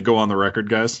 I have to go on the record,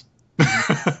 guys.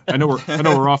 I know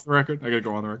we're off the record. I gotta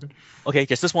go on the record. Okay,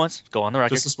 just this once. Go on the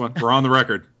record. Just this one. We're on the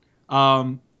record.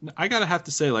 I gotta have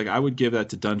to say, I would give that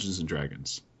to Dungeons and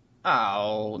Dragons.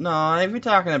 Oh, no, if you're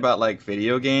talking about, like,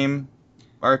 video game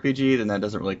RPG, then that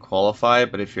doesn't really qualify,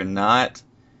 but if you're not,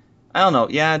 I don't know,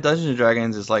 yeah, Dungeons and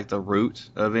Dragons is, like, the root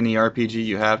of any RPG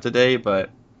you have today,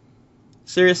 but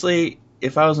seriously,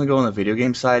 if I was gonna go on the video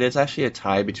game side, it's actually a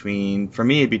tie between, for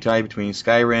me, it'd be tied between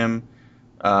Skyrim,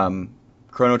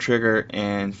 Chrono Trigger,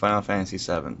 and Final Fantasy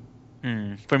VII.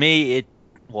 For me,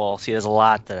 there's a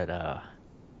lot that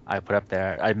I put up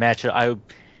there. I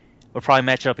would probably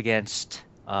match it up against,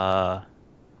 of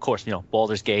course,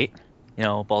 Baldur's Gate.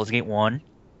 Baldur's Gate 1.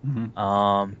 Mm-hmm.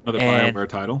 Another BioWare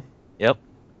title. Yep.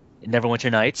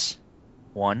 Neverwinter Nights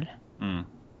 1.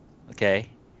 Okay.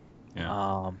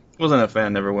 Yeah. Wasn't a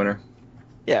fan of Neverwinter.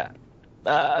 Yeah.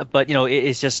 But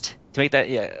it's just to make that,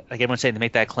 like everyone's saying, to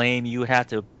make that claim, you would have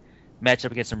to match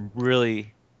up against some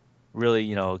really,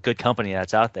 really, good company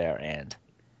that's out there, and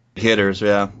Hitters,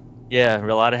 yeah. Yeah,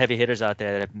 a lot of heavy hitters out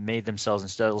there that have made themselves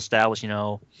and still established,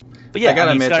 But yeah, I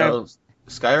gotta admit,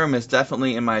 Skyrim is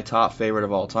definitely in my top favorite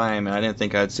of all time, and I didn't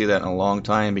think I'd see that in a long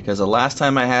time, because the last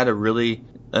time I had an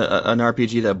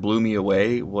RPG that blew me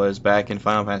away was back in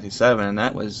Final Fantasy VII, and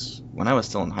that was when I was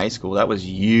still in high school. That was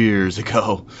years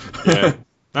ago.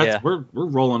 Yeah. We're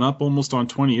rolling up almost on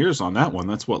 20 years on that one.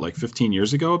 That's what, like 15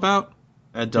 years ago about?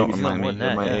 Don't remind me of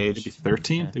my age. Maybe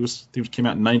 13? Yeah. It came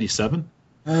out in 97?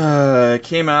 It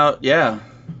came out, yeah.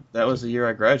 That was the year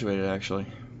I graduated, actually.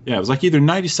 Yeah, it was like either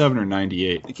 97 or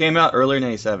 98. It came out earlier in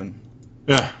 97.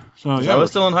 Yeah. So I was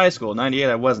still in high school. 98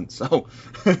 I wasn't, so...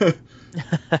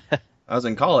 I was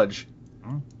in college.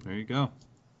 Oh, there you go.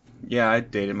 Yeah, I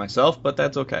dated myself, but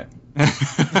that's okay.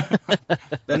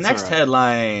 The next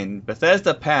headline,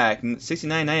 Bethesda Pack,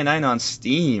 $69.99 on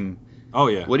Steam. Oh,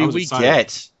 yeah. What do we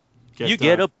get? You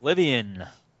get Oblivion,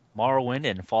 Morrowind,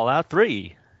 and Fallout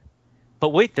 3. But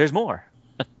wait, there's more.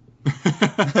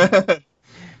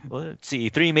 Well, let's see.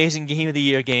 3 amazing Game of the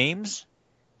Year games.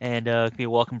 And it could be a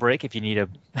welcome break if you need a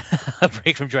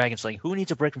break from Dragon Slaying. Who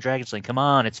needs a break from Dragon Slaying? Come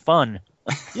on, it's fun.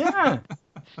 Yeah.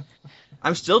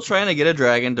 I'm still trying to get a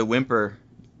dragon to whimper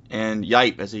and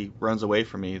yipe as he runs away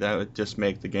from me. That would just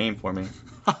make the game for me.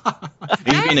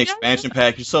 Maybe an expansion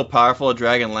pack. You're so powerful, a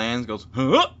dragon lands, goes,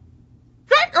 huh?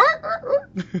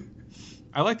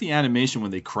 I like the animation when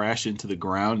they crash into the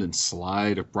ground and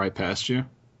slide right past you.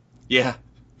 Yeah.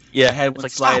 Yeah, I had one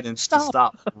like, slide and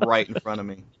stop right in front of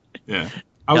me. Yeah.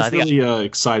 I was really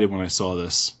excited when I saw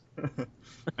this.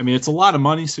 I mean, it's a lot of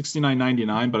money,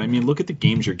 $69.99, but I mean, look at the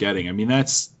games you're getting. I mean,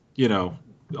 that's,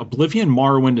 Oblivion,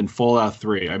 Morrowind, and Fallout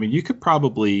 3. I mean, you could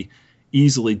probably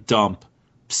easily dump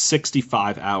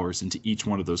 65 hours into each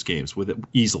one of those games with it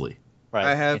easily. Right.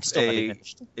 I have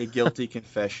a guilty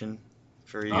confession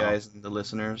for you guys and the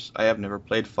listeners. I have never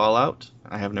played Fallout.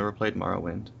 I have never played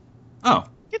Morrowind. Oh.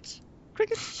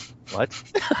 Crickets. What?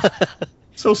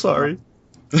 So sorry.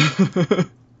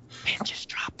 Man just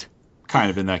dropped. Kind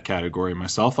of in that category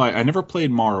myself. I never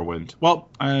played Morrowind. Well,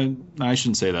 I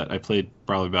shouldn't say that. I played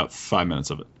probably about 5 minutes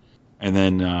of it. And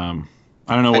then, I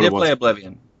don't know what it was. I did play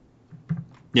Oblivion.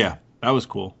 Yeah, that was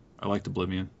cool. I liked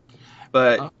Oblivion.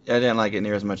 But I didn't like it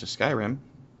near as much as Skyrim.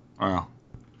 Wow.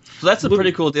 So that's a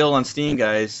pretty cool deal on Steam,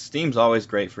 guys. Steam's always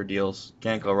great for deals.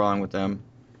 Can't go wrong with them.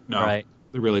 No, right.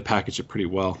 They really package it pretty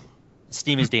well.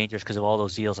 Steam is dangerous because of all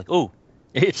those deals. Like,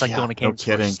 it's like going to games.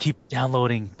 No kidding. Just keep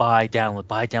downloading, buy,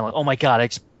 download. Oh my god, I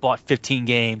just bought 15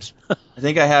 games. I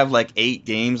think I have like 8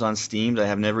 games on Steam that I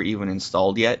have never even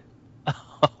installed yet. I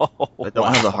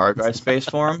don't have the hard drive space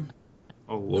for them.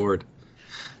 Oh Lord.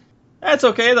 That's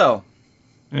okay though.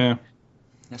 Yeah.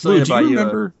 Lou, do you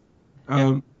remember?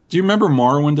 Do you remember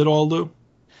Morrowind at all, Lou?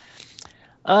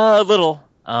 A little.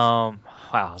 Wow,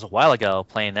 it was a while ago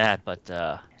playing that, but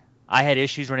I had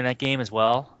issues running that game as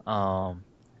well.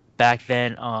 Back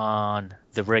then on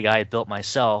the rig I had built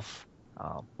myself,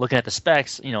 looking at the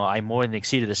specs, I more than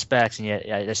exceeded the specs, and yet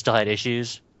I still had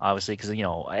issues, obviously, because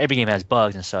every game has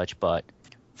bugs and such. But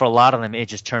for a lot of them, it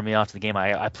just turned me off to the game.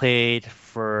 I played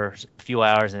for a few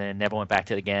hours and then never went back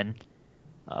to it again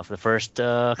for the first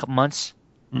couple months.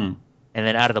 Mm. And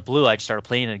then out of the blue, I just started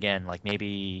playing it again, like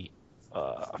maybe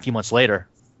a few months later,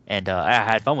 and I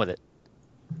had fun with it.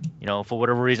 For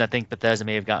whatever reason, I think Bethesda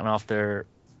may have gotten off their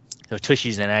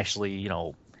tushies and actually,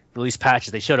 release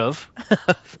patches they should have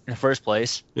in the first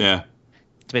place. Yeah.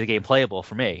 To make the game playable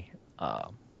for me,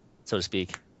 so to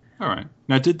speak. All right.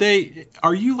 Now,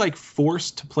 are you like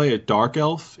forced to play a Dark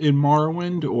Elf in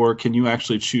Morrowind, or can you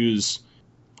actually choose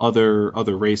other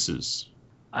races?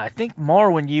 I think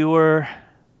Morrowind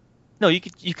no, you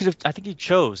could have, I think you could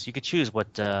choose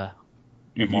what,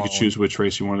 you could choose which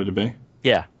race you wanted to be?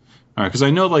 Yeah. All right. Because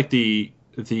I know like the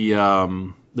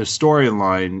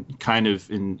storyline kind of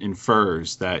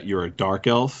infers that you're a Dark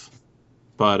Elf,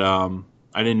 but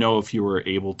I didn't know if you were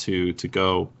able to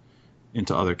go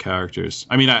into other characters.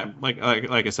 I mean, like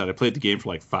I said, I played the game for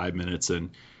like 5 minutes, and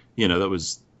that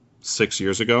was 6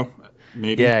 years ago,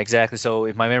 maybe. Yeah, exactly. So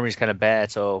if my memory's kind of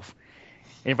bad, so if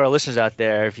any of our listeners out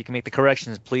there, if you can make the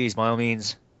corrections, please, by all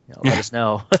means, let us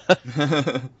know.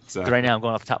 Exactly. Right now, I'm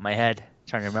going off the top of my head,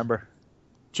 trying to remember.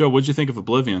 Joe, what'd you think of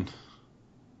Oblivion?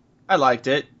 I liked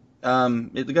it. It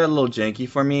got a little janky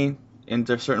for me in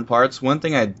certain parts. One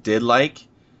thing I did like,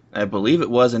 I believe it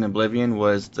was in Oblivion,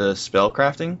 was the spell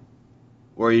crafting,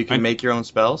 where you can make your own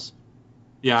spells.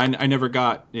 Yeah, I never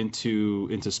got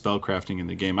into spell crafting in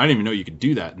the game. I didn't even know you could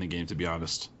do that in the game, to be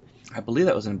honest. I believe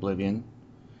that was in Oblivion.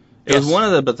 It was one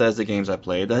of the Bethesda games I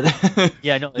played.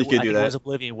 Yeah, no, you could do that. It was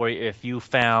Oblivion, where if you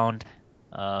found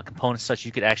components such,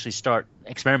 you could actually start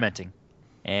experimenting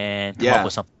and come up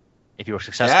with something if you were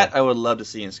successful. That I would love to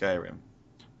see in Skyrim.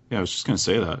 Yeah, I was just going to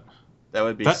say that. That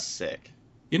would be sick.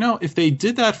 If they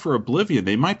did that for Oblivion,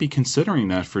 they might be considering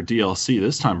that for DLC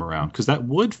this time around, because that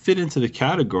would fit into the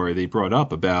category they brought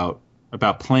up about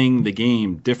playing the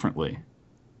game differently,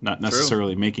 not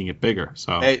necessarily making it bigger.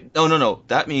 So hey, no.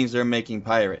 That means they're making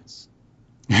pirates.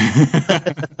 I'm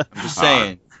just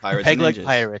saying, pirates and ninjas. Like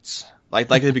pirates.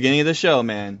 Like at the beginning of the show,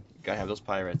 man. You gotta have those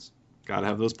pirates. Gotta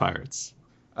have those pirates.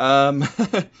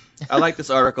 I like this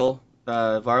article.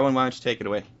 Varwin, why don't you take it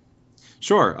away?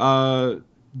 Sure.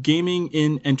 Gaming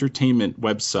in Entertainment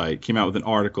website came out with an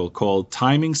article called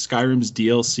Timing Skyrim's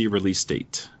DLC Release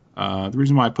Date. The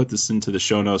reason why I put this into the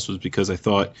show notes was because I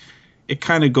thought it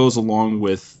kind of goes along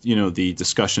with,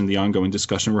 the ongoing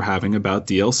discussion we're having about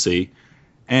DLC.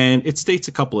 And it states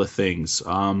a couple of things.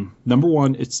 Number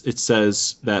one, it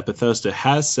says that Bethesda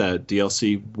has said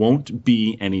DLC won't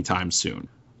be anytime soon.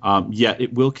 Yet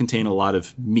it will contain a lot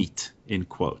of meat, in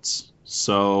quotes.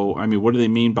 So, I mean, what do they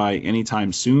mean by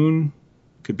anytime soon?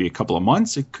 Could be a couple of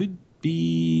months. It could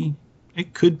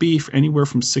could be anywhere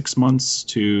from 6 months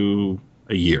to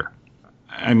a year.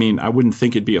 I mean, I wouldn't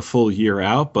think it'd be a full year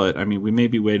out, but I mean, we may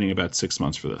be waiting about 6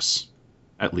 months for this,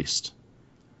 at least.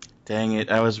 Dang it!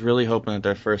 I was really hoping that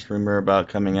their first rumor about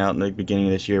coming out in the beginning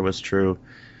of this year was true.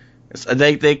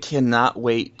 They cannot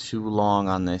wait too long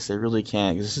on this. They really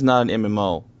can't, because this is not an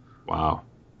MMO. Wow,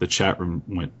 the chat room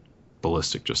went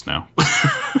ballistic just now.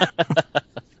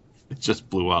 It just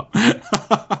blew up.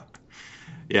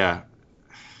 Yeah,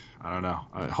 I don't know.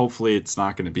 Hopefully it's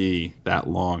not going to be that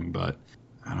long, but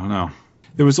I don't know.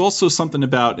 There was also something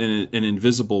about an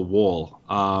invisible wall.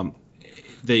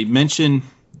 They mention,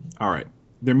 all right,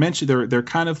 they're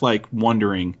kind of like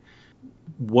wondering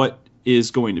what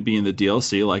is going to be in the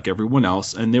DLC, like everyone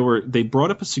else, and they brought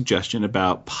up a suggestion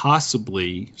about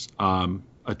possibly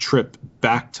a trip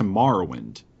back to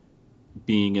Morrowind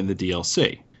being in the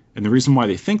DLC. And the reason why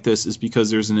they think this is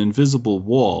because there's an invisible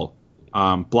wall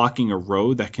blocking a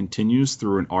road that continues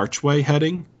through an archway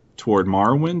heading toward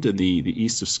Morrowind in the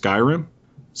east of Skyrim.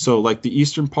 So, like the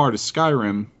eastern part of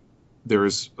Skyrim,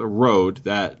 there's a road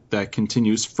that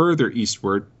continues further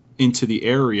eastward into the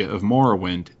area of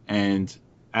Morrowind, and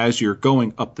as you're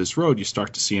going up this road, you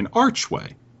start to see an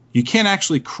archway. You can't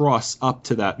actually cross up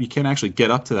to that. You can't actually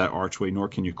get up to that archway, nor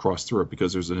can you cross through it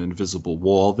because there's an invisible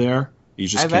wall there.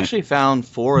 I've actually found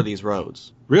 4 of these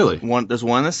roads. Really? There's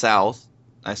one in the south.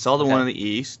 I saw the one in the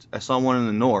east. I saw one in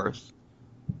the north,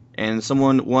 and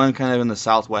one kind of in the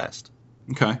southwest.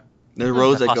 Okay. There are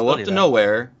roads that go up to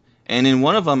nowhere, and in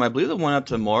one of them, I believe the one up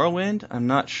to Morrowind. I'm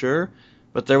not sure,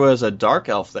 but there was a dark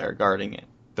elf there guarding it.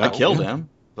 I killed him,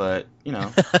 but you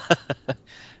know.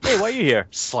 Hey, why are you here?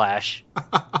 Slash.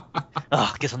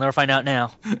 Oh, guess I'll never find out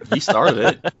now. He started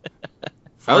it.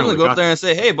 I was going to go up there and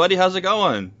say, hey, buddy, how's it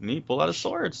going? And he pulled out a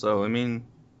sword, so, I mean,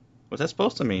 what's that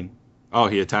supposed to mean? Oh,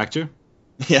 he attacked you?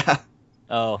 Yeah.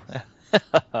 Oh,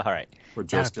 all right. Or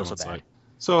just feel so bad.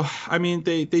 So, I mean,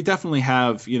 they definitely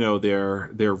have,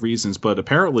 their reasons, but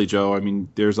apparently, Joe, I mean,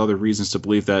 there's other reasons to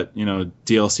believe that,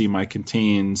 DLC might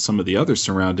contain some of the other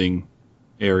surrounding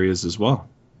areas as well.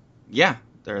 Yeah,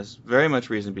 there's very much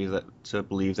reason to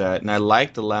believe that, and I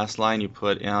like the last line you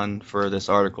put on for this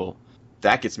article.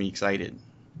 That gets me excited.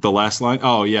 The last line?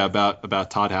 Oh, yeah, about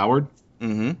Todd Howard?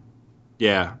 Mm-hmm.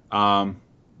 Yeah.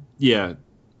 Yeah,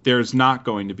 there's not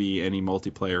going to be any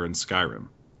multiplayer in Skyrim.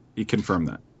 He confirmed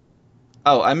that.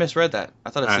 Oh, I misread that. I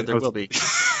thought it said there will be.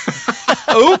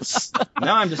 Oops!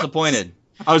 Now I'm disappointed.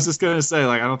 I was just going to say,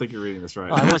 I don't think you're reading this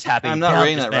right. Oh, I was happy. I'm not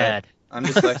reading that right. I'm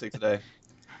dyslexic today.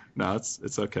 No,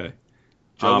 it's okay.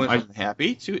 Joe went from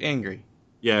happy to angry.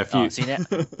 Yeah, if you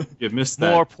you've missed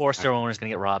that. More poor store owners going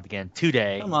to get robbed again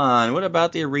today. Come on, what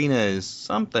about the arenas?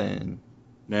 Something.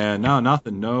 Nah, no,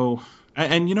 nothing. No.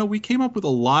 And we came up with a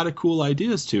lot of cool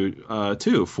ideas too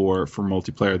for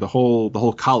multiplayer. The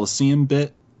whole Coliseum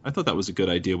bit. I thought that was a good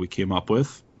idea we came up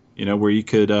with. Where you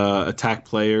could attack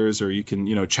players, or you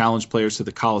can challenge players to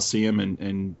the Coliseum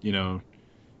and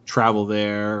travel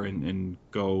there and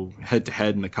go head to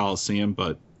head in the Coliseum.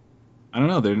 But I don't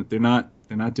know. They're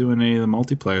not doing any of the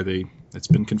multiplayer. It's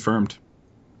been confirmed.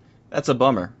 That's a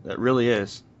bummer. That really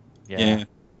is. Yeah.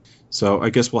 So I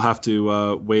guess we'll have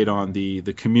to wait on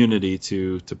the community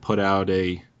to put out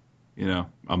a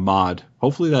mod.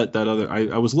 Hopefully that other.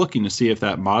 I was looking to see if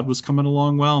that mod was coming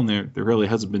along well, and there really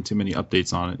hasn't been too many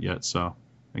updates on it yet. So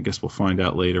I guess we'll find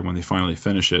out later when they finally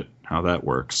finish it how that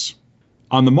works.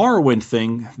 On the Morrowind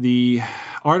thing, the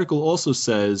article also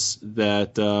says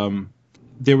that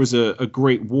there was a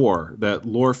Great War that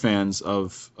lore fans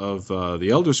of the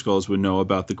Elderscrolls would know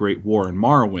about the Great War in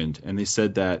Morrowind, and they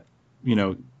said that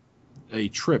a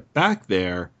trip back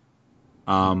there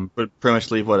would pretty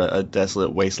much leave a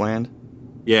desolate wasteland.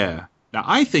 Yeah. Now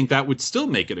I think that would still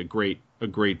make it a great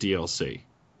DLC,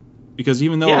 because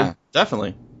even though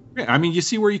definitely. Yeah, I mean, you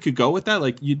see where you could go with that.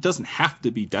 Like, it doesn't have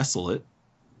to be desolate.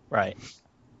 Right.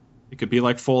 It could be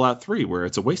like Fallout 3, where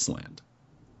it's a wasteland.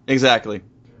 Exactly.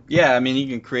 Yeah, I mean, you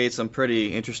can create some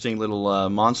pretty interesting little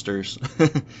monsters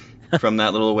from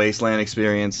that little wasteland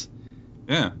experience.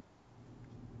 Yeah.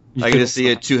 I could just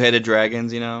see 2-headed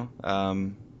dragons,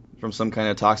 from some kind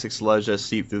of toxic sludge that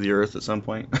seep through the earth at some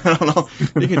point. I don't know.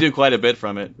 You can do quite a bit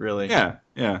from it, really. Yeah.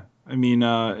 I mean,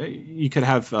 you could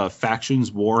have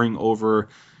factions warring over,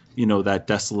 that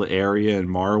desolate area in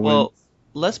Morrowind. Well,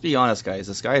 let's be honest, guys.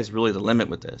 The sky is really the limit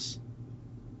with this.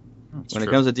 When it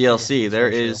comes to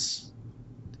DLC,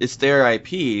 it's their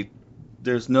IP.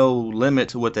 There's no limit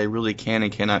to what they really can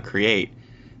and cannot create.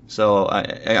 So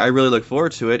I really look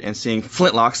forward to it and seeing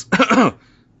flintlocks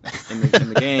in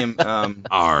the game.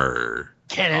 Arr.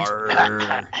 Cannons.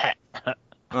 Arr.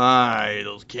 Aye,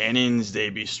 those cannons, they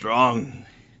be strong.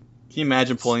 you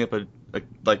imagine pulling up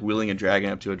like wheeling a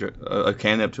dragon up to a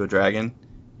cannon up to a dragon?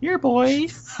 Here,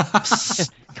 boys.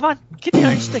 Come on, get the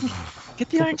orange stick. Get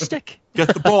the orange stick.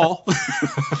 Get the ball.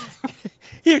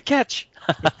 Here, catch.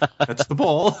 That's the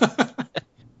ball.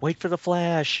 Wait for the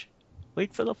flash.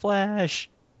 Wait for the flash.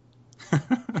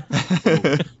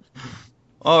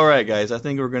 All right, guys. I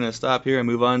think we're going to stop here and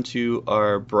move on to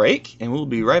our break, and we'll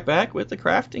be right back with the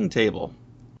crafting table.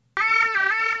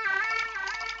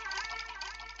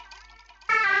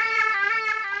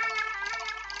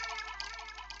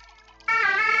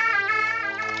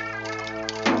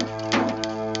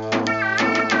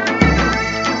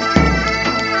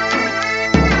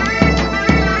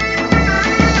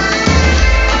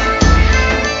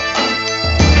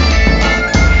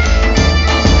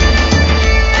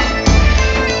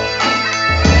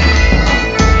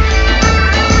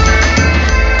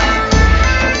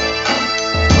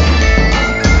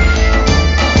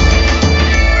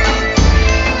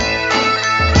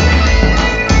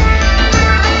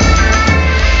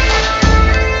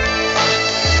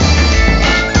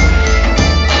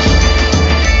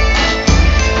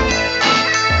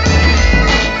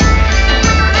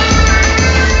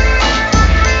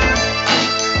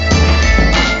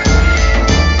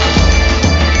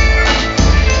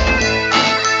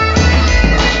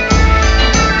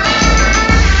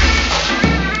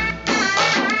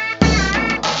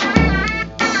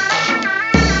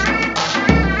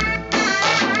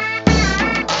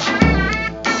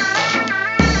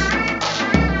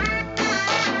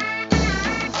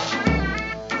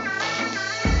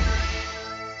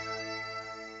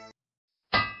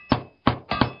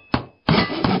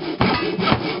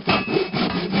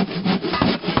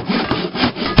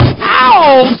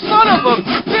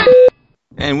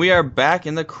 And we are back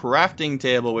in the crafting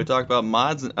table. We talk about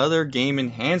mods and other game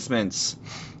enhancements.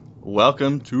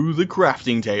 Welcome to the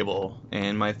crafting table.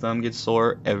 And my thumb gets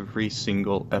sore every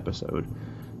single episode.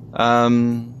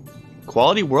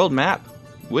 Quality world map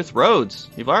with roads.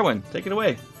 Yvarwin, take it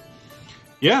away.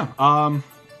 Yeah,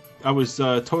 I was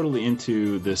totally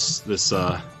into this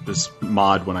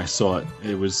mod when I saw it.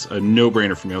 It was a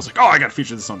no-brainer for me. I was like, oh, I got to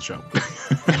feature this on the show.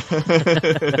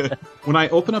 When I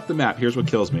open up the map, here's what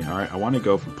kills me. All right, I want to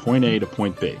go from point A to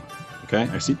point B. Okay,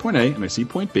 I see point A and I see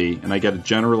point B, and I get a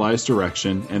generalized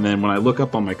direction. And then when I look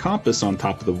up on my compass on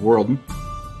top of the world,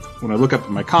 when I look up at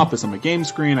my compass on my game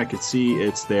screen, I can see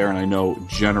it's there, and I know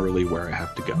generally where I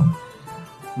have to go.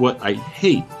 What I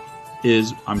hate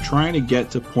is I'm trying to get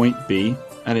to point B,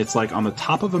 and it's like on the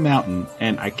top of a mountain,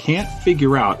 and I can't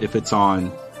figure out if it's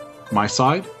on my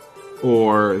side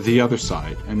or the other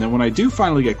side. And then when I do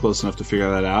finally get close enough to figure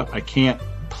that out, I can't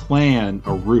plan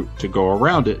a route to go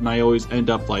around it, and I always end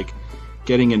up like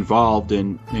getting involved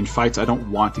in fights I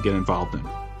don't want to get involved in.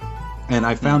 And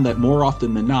I found that more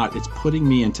often than not, it's putting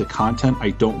me into content I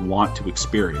don't want to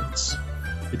experience.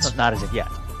 It's not as of yet.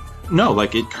 No,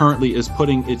 like it currently is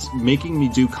it's making me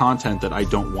do content that I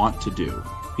don't want to do,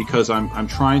 because I'm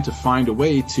trying to find a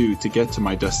way to get to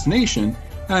my destination,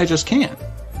 and I just can't.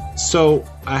 So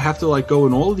I have to like go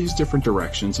in all of these different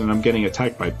directions, and I'm getting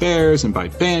attacked by bears and by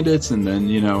bandits, and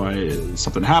then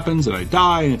something happens and I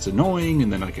die, and it's annoying,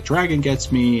 and then like a dragon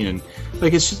gets me, and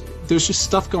like there's just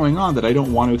stuff going on that I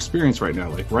don't want to experience right now.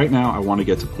 Like right now I want to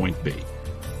get to point B.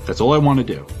 That's all I want to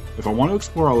do. If I want to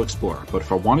explore, I'll explore, but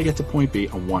if I want to get to point B,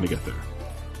 I want to get there.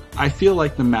 I feel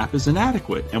like the map is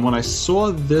inadequate, and when I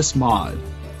saw this mod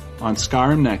on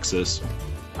Skyrim Nexus,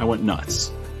 I went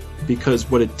nuts. Because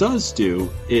what it does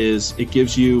do is it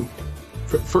gives you,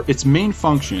 for its main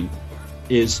function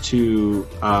is to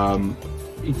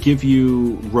give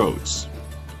you roads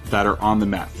that are on the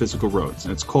map, physical roads.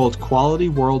 And it's called Quality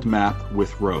World Map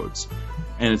with Roads.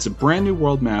 And it's a brand new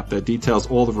world map that details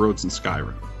all the roads in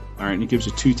Skyrim. All right, and it gives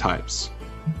you two types.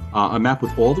 A map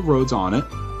with all the roads on it,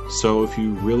 so if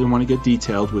you really want to get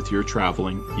detailed with your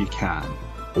traveling, you can.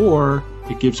 Or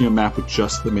it gives you a map with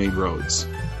just the main roads.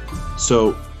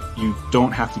 So you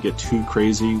don't have to get too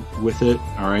crazy with it,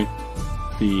 all right?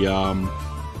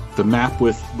 The map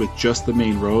with just the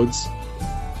main roads,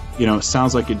 it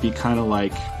sounds like it'd be kind of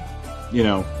like,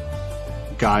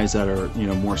 guys that are,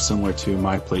 more similar to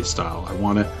my play style. I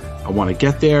want to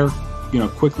get there,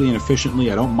 quickly and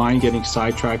efficiently. I don't mind getting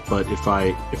sidetracked, but if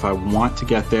I want to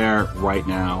get there right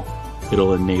now,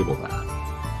 it'll enable that.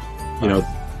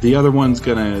 The other one's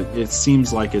it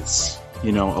seems like it's,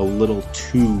 a little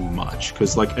too much,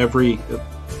 because like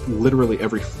literally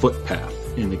every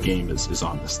footpath in the game is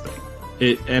on this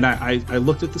thing. And I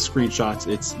looked at the screenshots.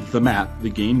 It's the map, the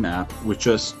game map, with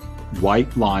just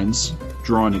white lines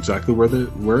drawn exactly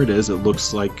where it is. It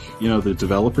looks like, the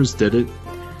developers did it.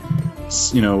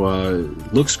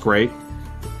 Looks great.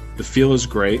 The feel is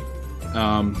great.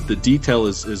 The detail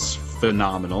is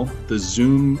phenomenal. The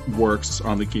zoom works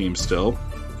on the game still.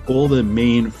 All the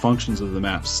main functions of the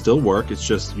map still work. It's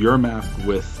just your map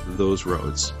with those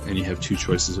roads, and you have two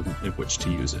choices in which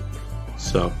to use it.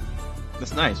 So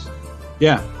That's nice.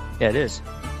 yeah, Yeah, it is.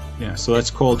 yeah. So that's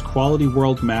called Quality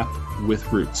World Map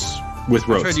with roads. I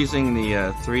tried using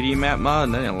the 3D map mod,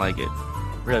 and I didn't like it.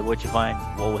 Really, what'd you find?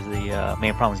 What was the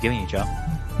main problem it's giving you, Joe?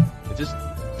 I just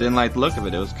didn't like the look of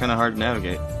it. It was kind of hard to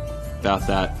navigate. About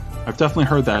that, I've definitely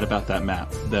heard that about that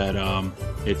map. That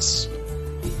it's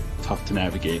tough to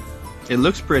navigate. It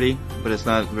looks pretty, but it's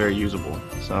not very usable.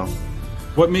 So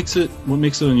What makes it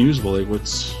unusable? Like,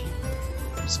 what's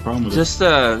the problem with just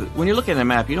when you're looking at a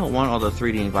map, you don't want all the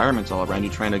 3D environments all around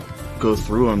you trying to go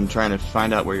through them, trying to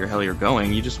find out where the hell you're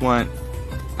going. You just want...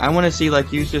 I want to see,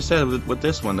 like you just said with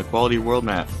this one, the Quality World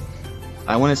Map.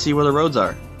 I want to see where the roads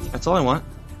are. That's all I want.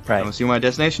 I Right. want to see where my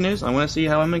destination is. I want to see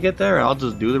how I'm going to get there, and I'll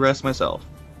just do the rest myself.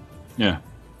 it? Yeah.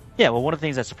 Yeah, well, one of the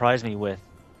things that surprised me with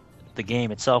the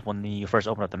game itself when you first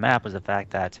opened up the map was the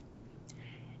fact that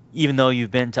even though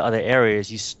you've been to other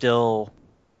areas, you still...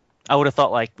 I would have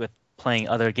thought, like, with playing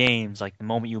other games, like the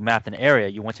moment you mapped an area,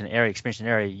 you went to an area, experienced an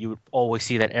area, you would always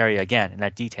see that area again in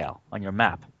that detail on your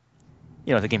map.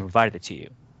 You know, the game provided it to you.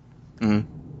 Mm-hmm.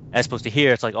 As opposed to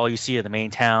here, it's like all you see are the main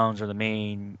towns or the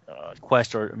main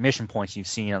quest or mission points you've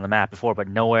seen on the map before, but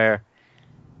nowhere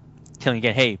telling you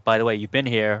again, hey, by the way, you've been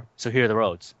here, so here are the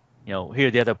roads. You know, here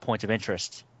are the other points of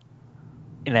interest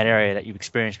in that area that you've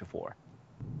experienced before.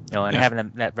 You know, and Yeah.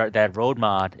 having that road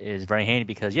mod is very handy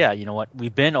because, yeah, you know what,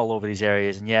 we've been all over these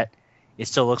areas, and yet it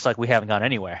still looks like we haven't gone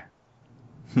anywhere.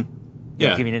 You know,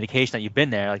 Yeah. give you an indication that you've been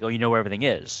there, like, oh, you know where everything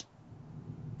is.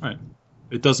 Right.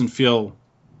 It doesn't feel,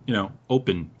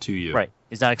 open to you. Right.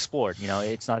 It's not explored. You know,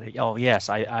 it's not, oh, yes,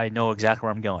 I know exactly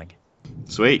where I'm going.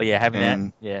 Sweet. But yeah, having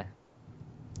And that, yeah.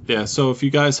 Yeah. So if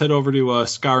you guys head over to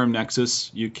Skyrim Nexus,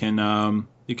 you can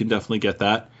definitely get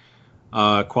that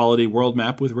quality world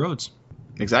map with roads.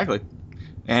 Exactly.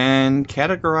 And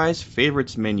categorize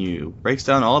favorites menu breaks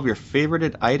down all of your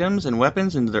favorited items and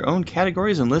weapons into their own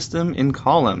categories and lists them in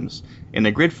columns in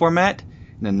a grid format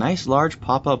in a nice large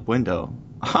pop-up window.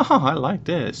 Oh, I like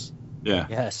this. Yeah.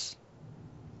 Yes.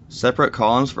 Separate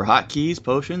columns for hotkeys,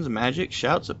 potions, magic,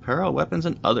 shouts, apparel, weapons,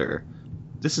 and other.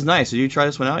 This is nice. Did you try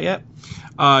this one out yet?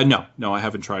 No, I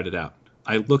haven't tried it out.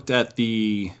 I looked at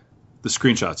the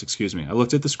screenshots. Excuse me. I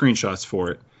looked at the screenshots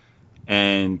for it,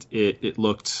 and it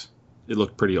looked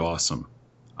pretty awesome.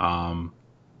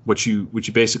 What you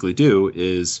basically do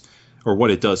is, or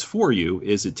what it does for you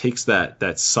is, it takes that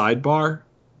sidebar,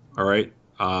 all right,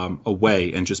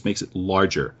 away and just makes it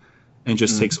larger, and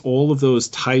just takes all of those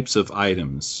types of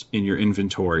items in your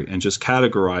inventory and just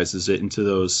categorizes it into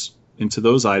those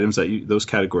items those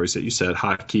categories that you said: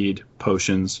 hotkeyed,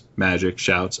 potions, magic,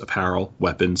 shouts, apparel,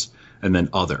 weapons, and then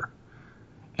other.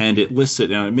 And it lists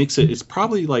it, and it makes it. It's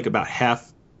probably like about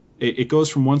half. It goes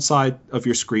from one side of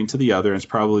your screen to the other, and it's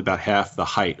probably about half the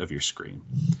height of your screen.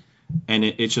 And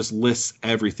it just lists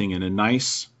everything in a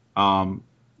nice,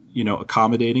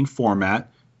 accommodating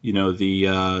format.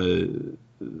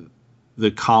 The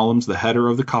columns, the header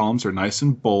of the columns are nice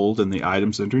and bold, and the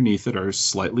items underneath it are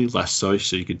slightly less so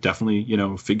you could definitely,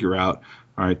 figure out,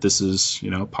 all right, this is,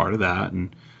 part of that,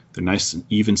 and they're nice and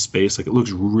even spaced. Like, it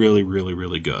looks really, really,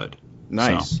 really good.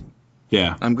 Nice. So,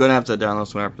 yeah. I'm going to have to download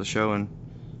some after the show and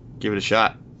give it a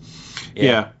shot.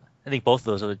 Yeah. I think both of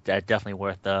those are definitely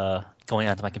worth going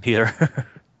onto my computer.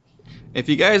 If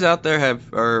you guys out there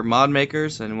are mod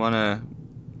makers and want to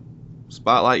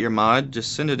spotlight your mod,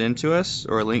 just send it in to us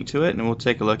or a link to it, and we'll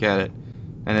take a look at it.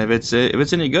 And if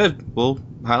it's any good, we'll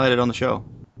highlight it on the show,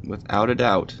 without a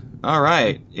doubt. All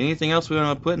right. Anything else we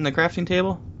want to put in the crafting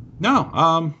table?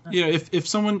 No.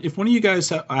 If one of you guys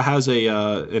has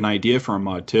an idea for a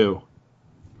mod too.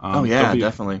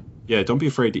 Definitely. Yeah, don't be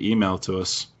afraid to email to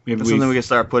us. That's something we can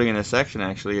start putting in a section,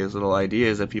 actually, as little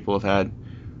ideas that people have had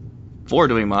for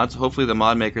doing mods. Hopefully the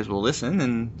mod makers will listen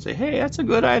and say, hey, that's a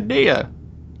good idea.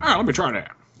 All right, let me try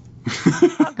that.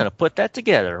 I'm going to put that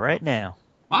together right now.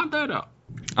 Line that up.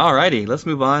 Alrighty, let's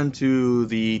move on to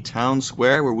the town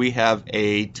square, where we have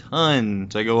a ton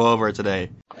to go over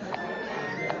today.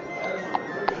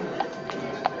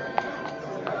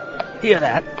 Hear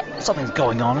that? Something's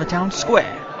going on in the town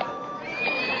square.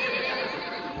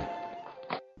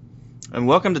 And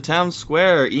welcome to Town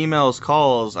Square. Emails,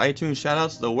 calls, iTunes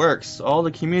shoutouts, the works, all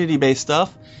the community-based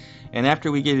stuff. And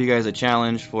after we gave you guys a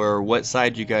challenge for what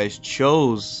side you guys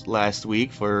chose last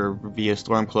week for via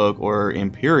Stormcloak or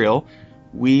Imperial,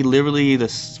 we literally, the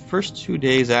first 2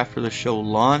 days after the show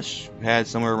launched, had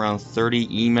somewhere around 30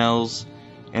 emails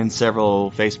and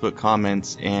several Facebook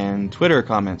comments and Twitter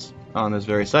comments on this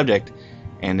very subject,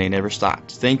 and they never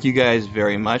stopped. Thank you guys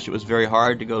very much. It was very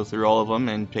hard to go through all of them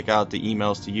and pick out the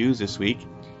emails to use this week,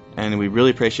 and we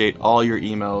really appreciate all your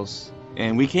emails.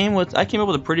 And I came up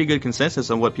with a pretty good consensus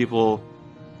on what people,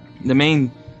 the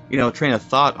main, train of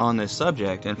thought on this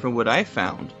subject. And from what I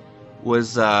found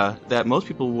was that most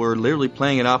people were literally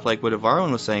playing it off like what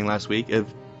Ivarwin was saying last week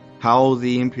of how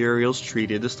the Imperials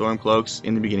treated the Stormcloaks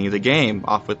in the beginning of the game,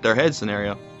 off with their head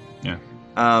scenario. Yeah.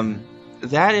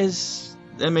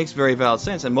 That makes very valid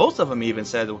sense. And most of them even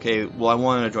said, okay, well, I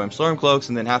wanted to join Stormcloaks,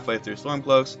 and then halfway through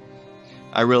Stormcloaks,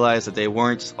 I realized that they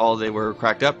weren't all they were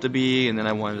cracked up to be, and then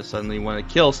I wanted to suddenly want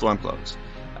to kill Stormcloaks.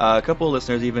 A couple of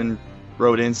listeners even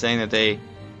wrote in saying that they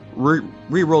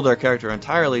re-rolled their character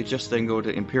entirely just to then go to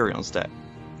Imperial instead.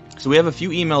 So we have a few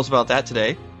emails about that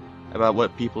today, about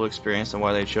what people experienced and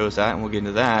why they chose that, and we'll get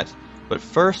into that. But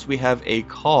first, we have a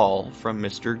call from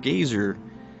Mr. Gazer.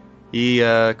 He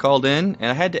called in,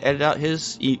 and I had to edit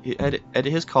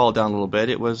his call down a little bit.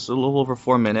 It was a little over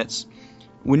 4 minutes.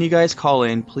 When you guys call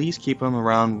in, please keep them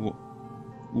around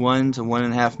 1 to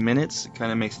 1.5 minutes. It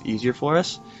kind of makes it easier for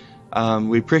us.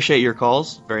 We appreciate your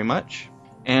calls very much.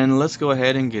 And let's go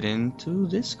ahead and get into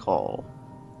this call.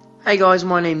 Hey guys,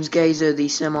 my name's Gazer, the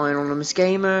semi-anonymous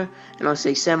gamer, and I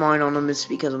say semi-anonymous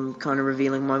because I'm kind of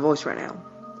revealing my voice right now.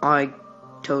 I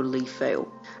totally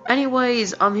fail.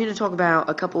 Anyways, I'm here to talk about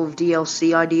a couple of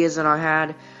DLC ideas that I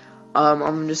had.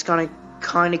 I'm just gonna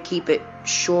kind of keep it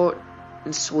short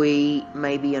and sweet,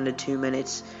 maybe under 2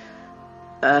 minutes.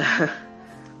 The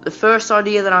first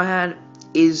idea that I had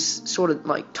is sort of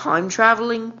like time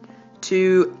traveling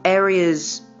to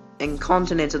areas and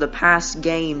continents of the past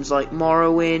games, like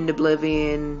Morrowind,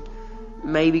 Oblivion,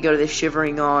 maybe go to the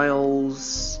Shivering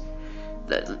Isles,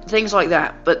 things like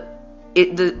that. But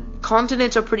the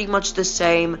continents are pretty much the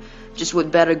same, just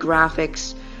with better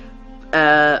graphics.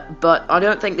 But I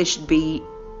don't think they should be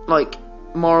like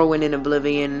Morrowind and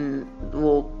Oblivion.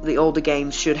 Well, the older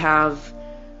games should have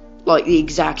like the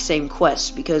exact same quests,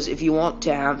 because if you want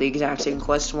to have the exact same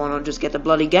quests, why not just get the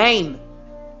bloody game?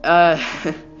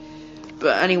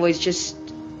 But anyways,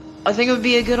 I think it would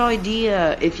be a good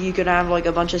idea if you could have like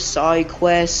a bunch of side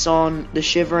quests on the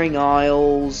Shivering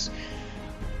Isles,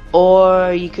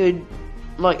 or you could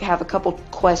like have a couple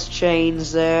quest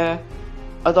chains there.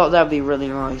 I thought that would be really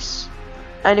nice.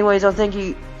 Anyways, I thank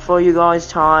you for you guys'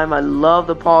 time. I love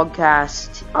the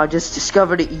podcast. I just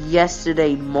discovered it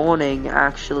yesterday morning,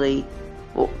 actually.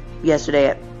 Well,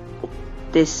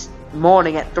 this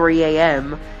morning at 3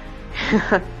 a.m.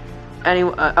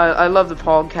 Anyway, I love the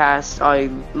podcast.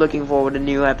 I'm looking forward to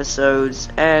new episodes.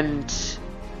 And,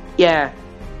 yeah.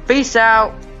 Peace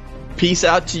out. Peace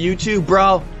out to you too,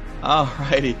 bro.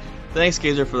 Alrighty. Thanks,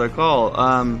 Gazer, for the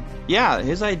call. Yeah,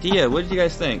 his idea. What did you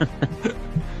guys think?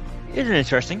 It's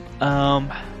interesting.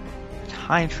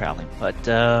 Time traveling, but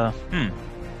I don't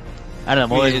know.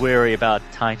 I'm always wary about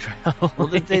time travel. Well,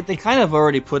 they kind of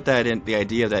already put the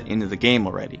idea of that into the game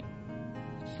already.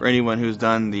 For anyone who's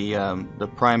done the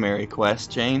primary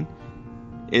quest chain,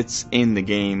 it's in the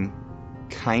game,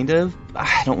 kind of.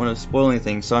 I don't want to spoil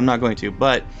anything, so I'm not going to.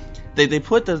 But they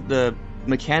put the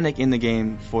mechanic in the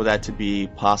game for that to be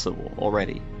possible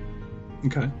already.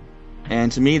 Okay.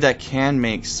 And to me, that can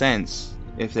make sense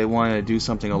if they want to do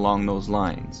something along those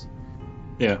lines.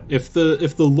 Yeah, if the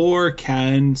lore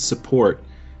can support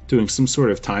doing some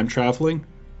sort of time traveling,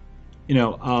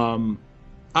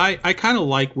 I kind of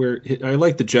like I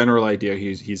like the general idea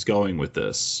he's going with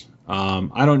this.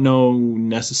 I don't know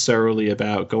necessarily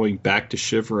about going back to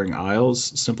Shivering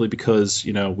Isles, simply because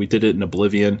we did it in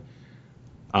Oblivion.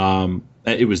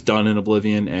 It was done in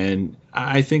Oblivion, and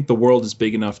I think the world is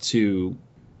big enough to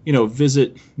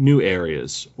visit new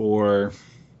areas, or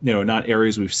not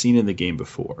areas we've seen in the game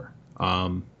before.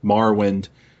 Morrowind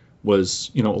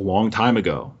was a long time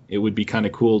ago. It would be kind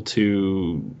of cool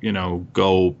to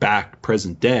go back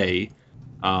present day,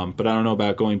 but I don't know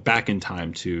about going back in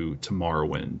time to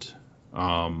Morrowind.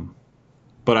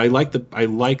 But I like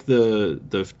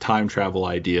the time travel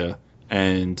idea,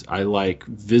 and I like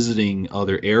visiting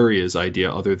other areas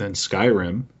idea other than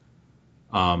Skyrim.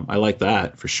 I like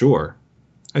that for sure.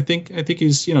 I think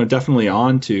he's definitely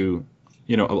on to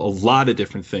a lot of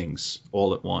different things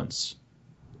all at once.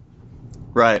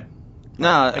 Right.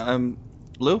 No,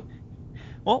 Lou?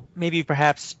 Well, maybe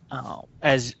perhaps,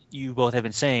 as you both have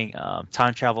been saying,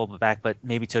 time travel back, but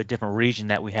maybe to a different region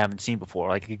that we haven't seen before.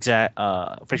 Like, for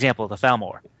example, the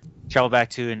Falmor. Travel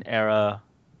back to an era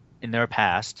in their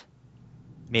past.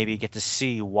 Maybe get to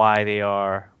see why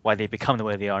they become the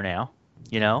way they are now.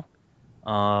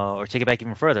 Or take it back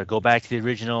even further. Go back to the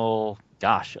original,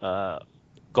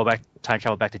 time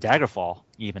travel back to Daggerfall,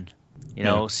 even.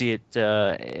 See it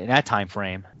in that time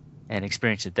frame and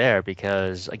experience it there.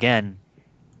 Because again,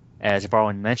 as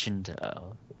Barwin mentioned,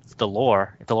 the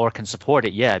lore. If the lore can support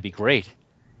it, yeah, it'd be great.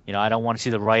 I don't want to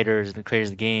see the writers, the creators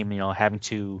of the game, having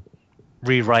to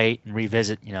rewrite and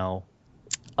revisit,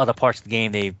 other parts of the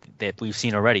game that we've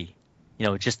seen already,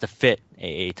 just to fit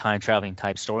a time traveling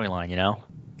type storyline.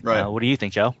 Right. What do you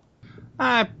think, Joe?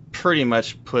 I pretty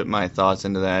much put my thoughts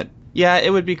into that. Yeah,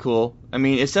 it would be cool. I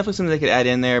mean, it's definitely something they could add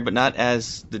in there, but not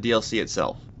as the DLC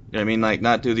itself. You know what I mean? Like,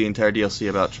 not do the entire DLC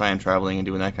about time traveling and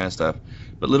doing that kind of stuff,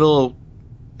 but little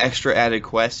extra added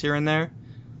quests here and there.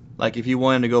 Like, if you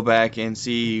wanted to go back and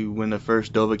see when the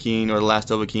first Dovahkiin or the last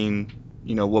Dovahkiin,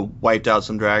 wiped out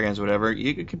some dragons or whatever,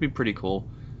 it could be pretty cool.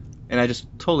 And I just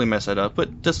totally messed that up,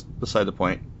 but just beside the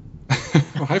point.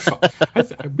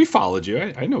 We followed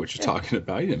you. I know what you're talking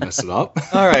about. You didn't mess it up.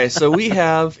 All right, so we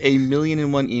have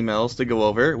 1,000,001 emails to go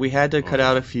over. We had to cut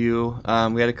out a few.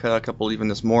 We had to cut out a couple even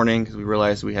this morning because we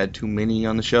realized we had too many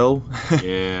on the show.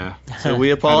 Yeah. So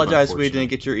we apologize if we didn't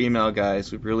get your email,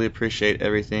 guys. We really appreciate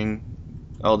everything,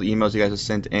 all the emails you guys have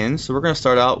sent in. So we're going to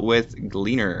start out with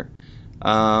Gleaner.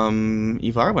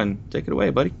 Ivarwin, take it away,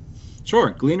 buddy.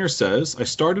 Sure. Gleaner says, I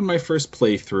started my first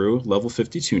playthrough, level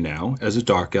 52 now, as a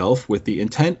Dark Elf with the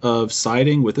intent of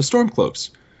siding with the Stormcloaks.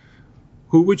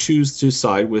 Who would choose to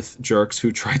side with jerks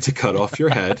who tried to cut off your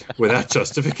head without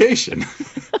justification?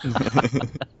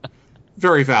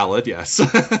 Very valid, yes.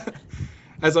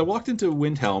 As I walked into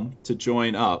Windhelm to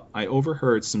join up, I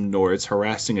overheard some Nords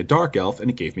harassing a Dark Elf,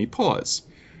 and it gave me pause.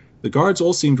 The guards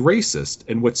all seemed racist,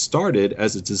 and what started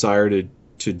as a desire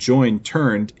to join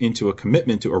turned into a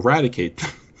commitment to eradicate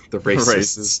the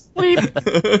racists.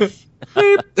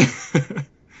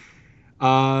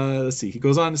 Let's see. He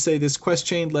goes on to say, this quest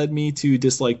chain led me to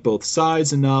dislike both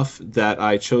sides enough that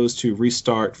I chose to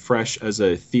restart fresh as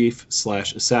a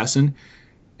thief/assassin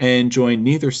and join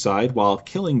neither side while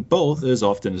killing both as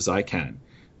often as I can.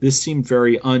 This seemed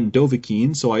very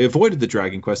un-Dovahkiin, so I avoided the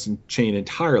Dragon Quest chain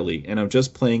entirely, and I'm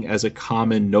just playing as a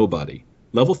common nobody.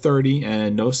 Level 30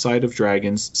 and no sight of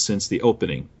dragons since the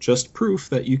opening. Just proof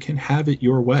that you can have it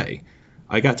your way.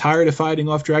 I got tired of fighting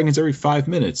off dragons every 5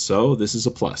 minutes, so this is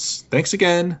a plus. Thanks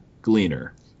again,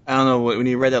 Gleaner. I don't know, when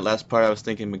you read that last part, I was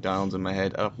thinking McDonald's in my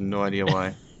head. I have no idea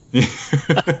why.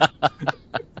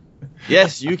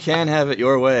 Yes, you can have it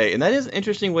your way. And that is an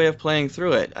interesting way of playing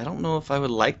through it. I don't know if I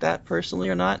would like that personally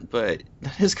or not, but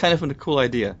that is kind of a cool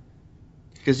idea.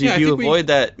 Because if you avoid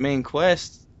that main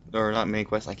quest, or not main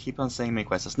quest, I keep on saying main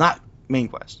quest. It's not main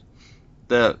quest.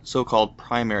 The so-called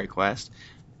primary quest.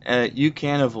 You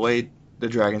can avoid the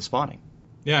dragon spawning.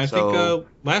 Yeah, I think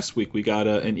last week we got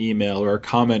an email or a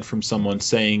comment from someone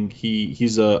saying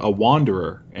he's a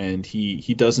wanderer and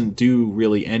he doesn't do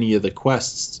really any of the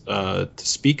quests to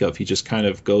speak of. He just kind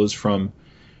of goes from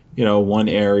one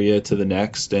area to the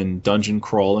next and dungeon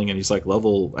crawling, and he's like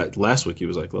last week he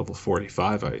was like level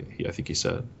 45. I think he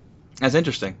said. That's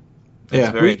interesting.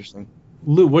 That's very interesting.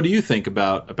 Lou, what do you think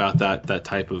about that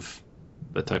type of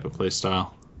play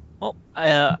style? Well,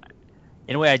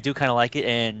 in a way, I do kind of like it,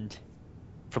 and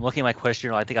from looking at my quest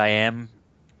journal, I think I am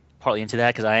partly into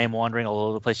that because I am wandering all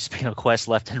over the place, just picking up quests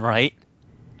left and right,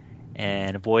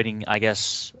 and avoiding, I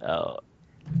guess, for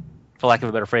lack of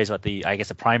a better phrase,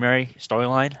 the primary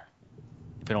storyline,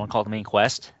 if you don't want to call it the main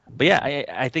quest. But yeah,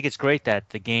 I think it's great that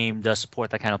the game does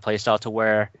support that kind of play style to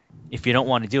where if you don't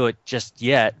want to do it just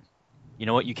yet, you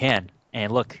know what, you can.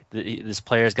 And look, this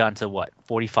player has gotten to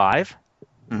 45?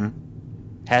 Mm-hmm.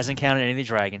 Hasn't encountered any of the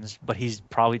dragons, but he's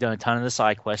probably done a ton of the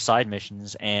side quests, side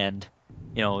missions, and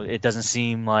it doesn't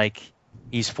seem like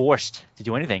he's forced to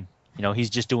do anything. He's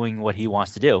just doing what he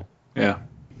wants to do. Yeah,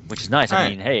 which is nice. I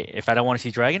mean, hey, if I don't want to see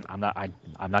a dragon, I'm not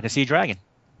going to see a dragon.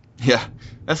 Yeah,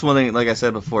 that's one thing. Like I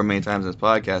said before many times in this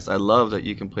podcast, I love that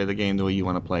you can play the game the way you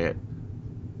want to play it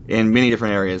in many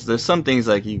different areas. There's some things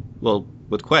like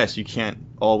with quests, you can't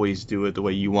always do it the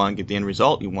way you want, get the end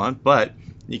result you want, but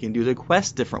you can do the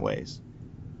quest different ways.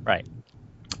 Right.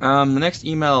 The next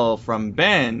email from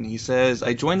Ben, he says,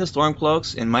 I joined the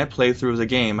Stormcloaks in my playthrough of the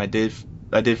game. I did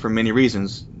for many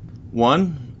reasons.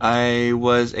 1, I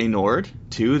was a Nord.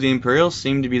 2, the Imperials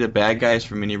seemed to be the bad guys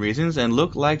for many reasons and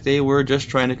looked like they were just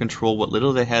trying to control what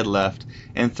little they had left.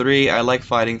 And 3, I like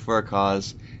fighting for a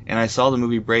cause. And I saw the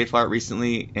movie Braveheart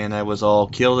recently, and I was all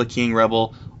kill the king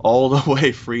rebel all the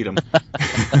way freedom.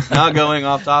 Not going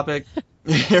off topic.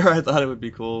 Here I thought it would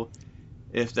be cool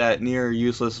if that near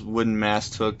useless wooden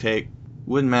mast took take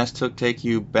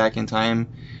you back in time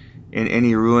in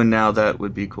any ruin now. That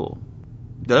would be cool.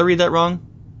 Did I read that wrong?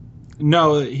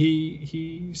 No,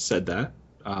 he said that.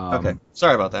 Okay,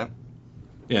 sorry about that.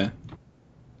 Yeah.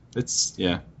 It's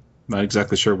not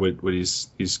exactly sure what he's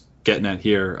getting at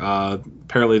here.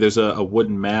 Apparently, there's a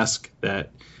wooden mask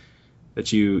that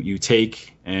you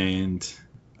take, and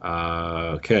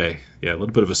okay, yeah, a little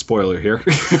bit of a spoiler here.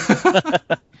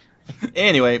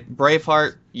 Anyway,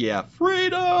 Braveheart, yeah,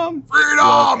 freedom!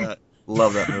 Freedom!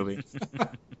 Love that movie.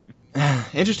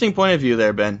 Interesting point of view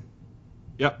there, Ben.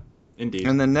 Yep, indeed.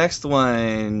 And the next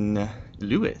one,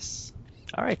 Lewis.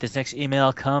 All right, this next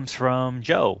email comes from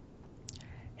Joe.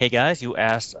 Hey guys, you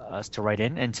asked us to write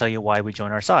in and tell you why we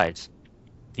joined our sides.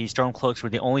 These Stormcloaks were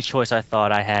the only choice I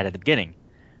thought I had at the beginning.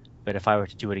 But if I were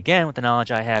to do it again with the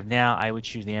knowledge I have now, I would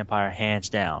choose the Empire hands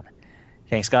down.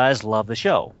 Thanks guys, love the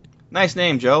show. Nice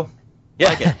name, Joe. Yeah.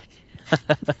 Like it.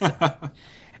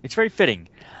 It's very fitting.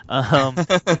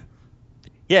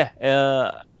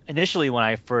 Initially when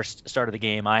I first started the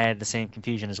game, I had the same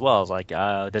confusion as well. I was like,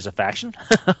 there's a faction?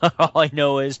 All I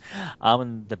know is I'm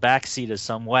in the back seat of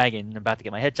some wagon about to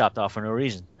get my head chopped off for no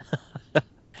reason.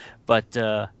 But,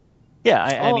 I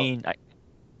mean...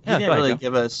 He didn't really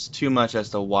give us too much as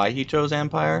to why he chose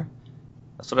Empire.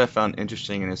 That's what I found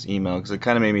interesting in this email, because it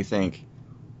kind of made me think,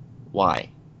 why?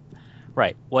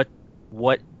 Right. What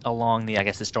along the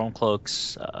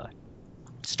Stormcloaks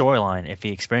storyline, if he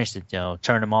experienced it,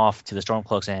 turned him off to the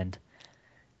Stormcloaks and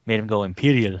made him go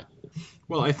Imperial?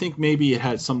 Well, I think maybe it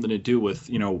had something to do with,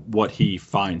 what he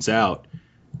finds out,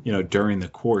 during the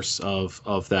course of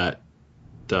that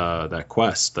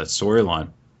quest, that storyline.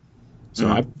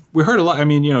 So we heard a lot. I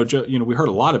mean, Joe, we heard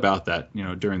a lot about that.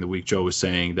 During the week, Joe was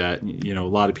saying that a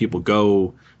lot of people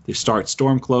they start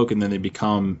Stormcloak and then they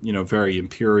become very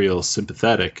Imperial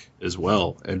sympathetic as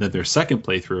well, and then their second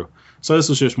playthrough. So this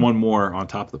was just one more on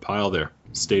top of the pile there,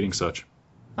 stating such.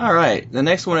 All right, the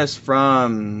next one is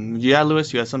from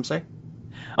Lewis. You have something to say?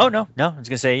 Oh no, I was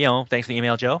gonna say thanks for the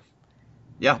email, Joe.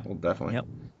 Yeah, well, definitely. Yep.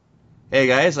 Hey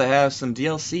guys, I have some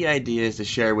DLC ideas to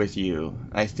share with you.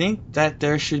 I think that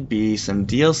there should be some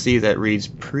DLC that reads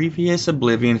previous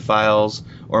Oblivion files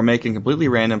or make a completely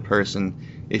random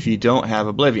person if you don't have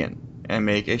Oblivion, and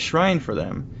make a shrine for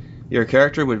them. Your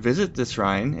character would visit the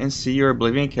shrine and see your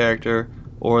Oblivion character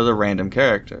or the random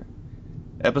character.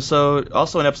 In episode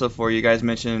 4, you guys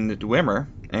mentioned Dwemer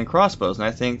and crossbows, and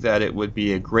I think that it would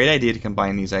be a great idea to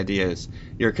combine these ideas.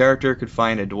 Your character could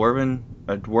find a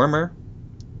Dwemer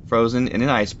frozen in an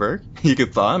iceberg. You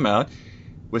could thaw him out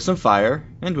with some fire,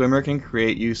 and Dwemer can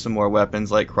create you some more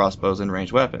weapons like crossbows and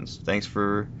ranged weapons. Thanks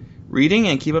for reading,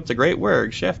 and keep up the great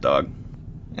work, Chef Dog.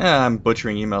 I'm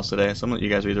butchering emails today, so I'm going to let you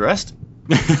guys read the rest.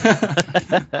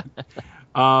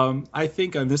 I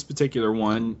think on this particular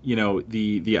one,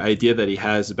 the idea that he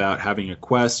has about having a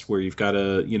quest where you've got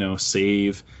to,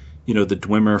 save, the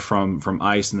Dwemer from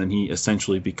ice, and then he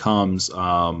essentially becomes,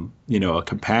 a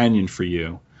companion for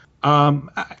you.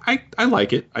 I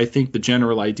like it. I think the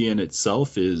general idea in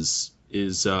itself is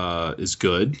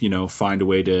good. Find a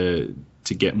way to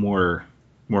get more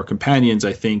companions.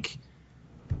 I think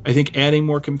adding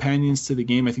more companions to the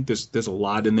game, I think there's a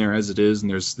lot in there as it is, and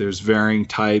there's varying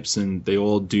types, and they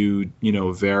all do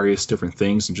various different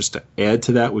things, and just to add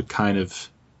to that would kind of,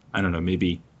 I don't know,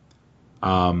 maybe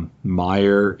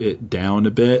mire it down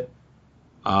a bit.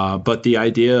 But the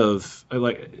idea of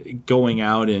like going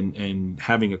out and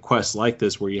having a quest like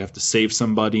this where you have to save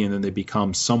somebody and then they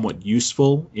become somewhat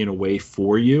useful in a way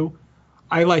for you,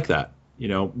 I like that.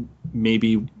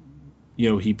 Maybe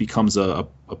he becomes a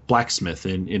blacksmith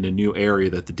in a new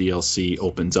area that the DLC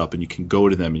opens up, and you can go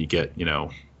to them and you get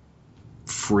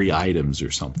free items or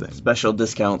something. Special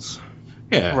discounts.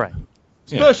 Yeah. Right.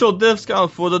 Special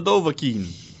discount for the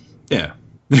Dovahkiin. Yeah.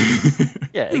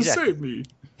 Yeah, exactly. Save me.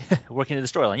 Working in the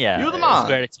storyline, yeah. You're the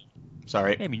man.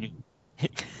 Sorry. Maybe.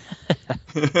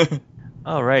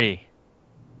 Alrighty.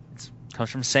 It comes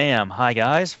from Sam. Hi,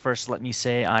 guys. First, let me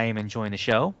say I am enjoying the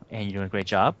show, and you're doing a great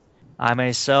job. I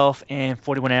myself am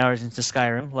 41 hours into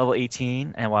Skyrim, level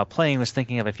 18, and while playing was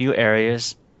thinking of a few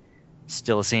areas,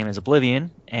 still the same as Oblivion,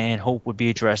 and hope would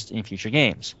be addressed in future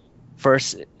games.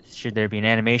 First, should there be an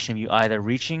animation of you either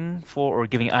reaching for or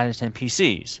giving items to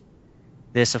NPCs?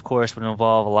 This, of course, would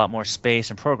involve a lot more space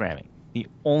and programming. The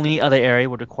only other area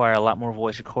would require a lot more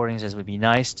voice recordings, as it would be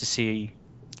nice to see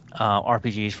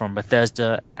RPGs from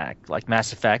Bethesda, like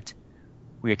Mass Effect,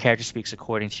 where your character speaks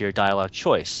according to your dialogue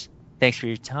choice. Thanks for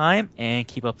your time, and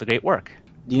keep up the great work.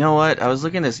 You know what? I was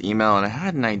looking at this email, and I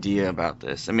had an idea about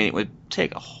this. I mean, it would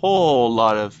take a whole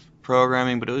lot of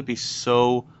programming, but it would be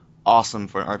so awesome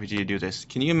for an RPG to do this.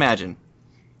 Can you imagine?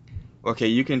 Okay,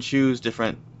 you can choose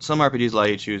different... Some RPGs allow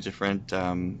you to choose different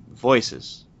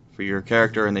voices for your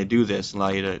character, and they do this and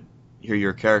allow you to hear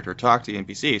your character talk to the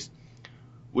NPCs.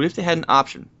 What if they had an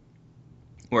option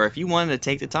where if you wanted to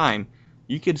take the time,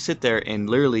 you could sit there and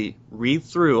literally read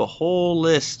through a whole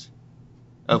list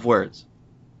of words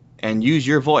and use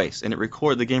your voice, and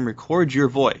the game records your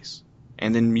voice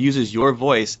and then uses your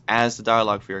voice as the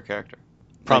dialogue for your character.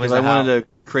 Probably if I wanted to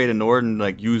create a Nord and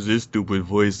like use this stupid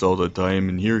voice all the time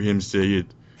and hear him say it,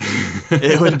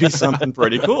 it would be something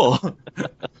pretty cool.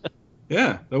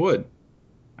 Yeah, that would.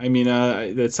 I mean,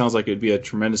 that sounds like it'd be a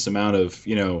tremendous amount of,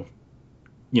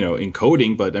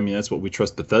 encoding, but I mean, that's what we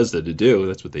trust Bethesda to do.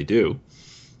 That's what they do.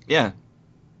 Yeah.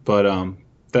 But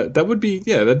that would be,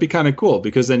 that'd be kind of cool,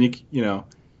 because then I'm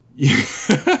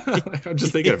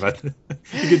just thinking about it.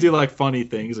 You could do like funny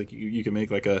things, like you can make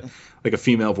like a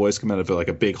female voice come out of like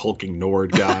a big hulking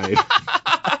Nord guy.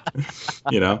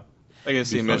 I can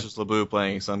see Mrs. LeBou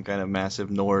playing some kind of massive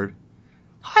Nord.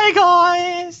 Hi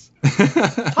guys,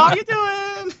 how you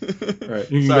doing? Right.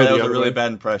 Sorry, that was a really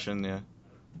bad impression. Yeah,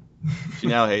 she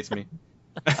now hates me.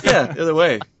 Yeah, the other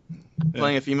way,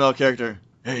 playing a female character.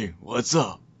 Hey, what's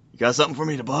up? You got something for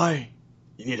me to buy?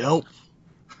 You need help?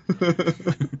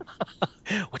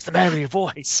 What's the matter with your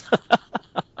voice?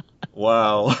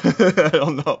 Wow, I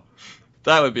don't know.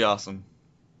 That would be awesome.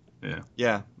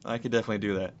 Yeah, I could definitely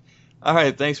do that. All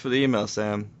right, thanks for the email,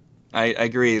 Sam. I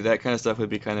agree. That kind of stuff would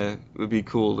be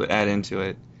cool to add into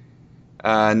it.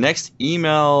 Next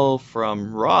email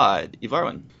from Rod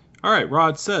Ivarwin. All right,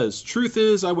 Rod says, truth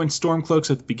is I went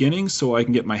Stormcloaks at the beginning so I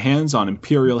can get my hands on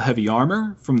Imperial heavy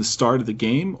armor from the start of the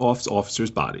game off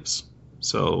officers' bodies.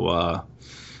 So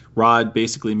Rod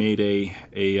basically made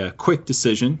a quick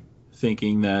decision,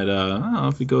 thinking that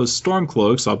if it goes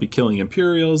Stormcloaks, I'll be killing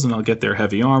Imperials and I'll get their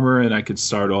heavy armor and I could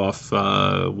start off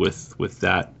with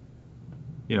that,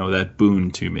 that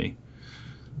boon to me.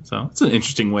 So it's an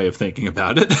interesting way of thinking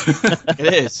about it.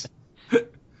 It is.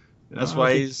 That's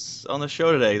why he's on the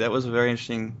show today. That was a very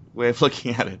interesting way of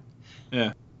looking at it.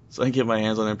 Yeah. So I can get my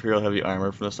hands on Imperial heavy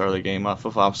armor from the start of the game off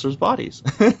of officers' bodies.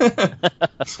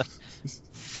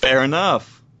 Fair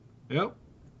enough. Yep.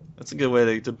 That's a good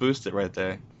way to boost it right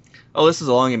there. Oh, this is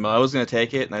a long email. I was going to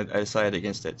take it, and I decided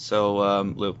against it. So,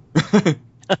 Lou.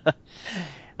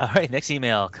 All right, next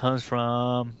email comes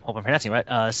from, hope I'm pronouncing it right,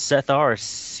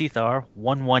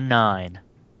 Sethar119.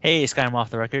 Hey, Skyrim Off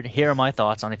the Record. Here are my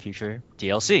thoughts on a future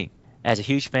DLC. As a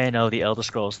huge fan of the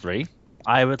Elderscrolls 3,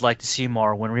 I would like to see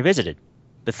Morrowind revisited.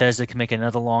 Bethesda can make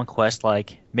another long quest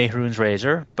like Mehrunes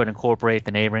Razor, but incorporate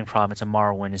the neighboring province of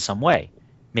Morrowind in some way.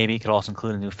 Maybe it could also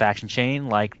include a new faction chain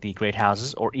like the Great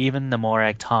Houses or even the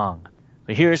Morag Tong.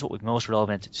 But here's what would be most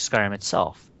relevant to Skyrim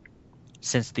itself.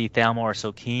 Since the Thalmor are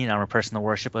so keen on repressing the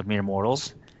worship of mere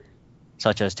mortals,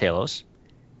 such as Talos,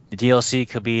 the DLC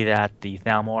could be that the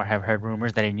Thalmor have heard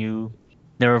rumors that a new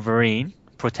Nerevarine,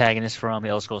 protagonist from the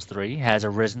Elderscrolls 3, has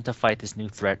arisen to fight this new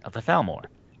threat of the Thalmor.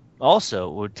 Also,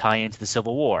 it would tie into the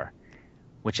Civil War.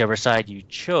 Whichever side you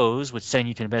chose would send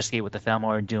you to investigate what the Thalmor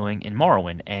are doing in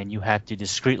Morrowind, and you had to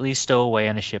discreetly stow away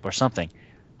on a ship or something.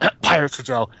 Pirates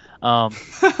control.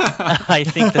 I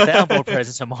think the Thalmor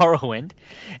presence in Morrowind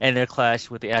and their clash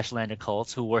with the Ashlander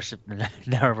cults who worship the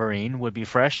Nerevarine would be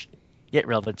fresh, yet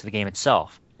relevant to the game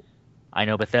itself. I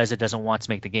know Bethesda doesn't want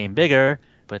to make the game bigger,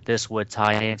 but this would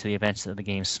tie into the events of the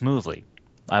game smoothly.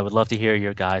 I would love to hear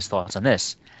your guys' thoughts on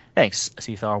this. Thanks,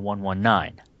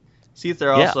 Cthar119.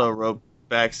 Cthar also wrote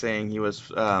back saying he was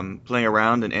playing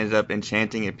around and ended up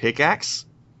enchanting a pickaxe.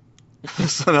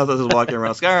 So now he's walking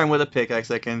around Skyrim with a pickaxe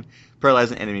that can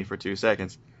paralyze an enemy for 2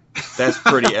 seconds. That's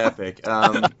pretty epic.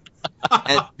 And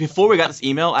before we got this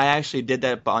email, I actually did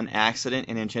that on accident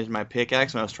and enchanted my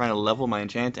pickaxe when I was trying to level my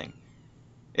enchanting.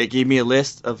 It gave me a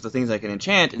list of the things I can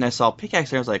enchant, and I saw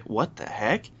pickaxe there. I was like, what the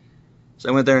heck? So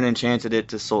I went there and enchanted it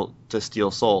to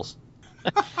steal souls.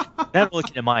 Not only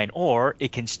can it mine, or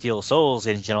it can steal souls,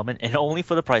 ladies and gentlemen, and only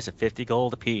for the price of 50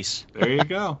 gold apiece. There you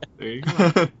go. There you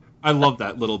go. I love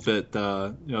that little bit.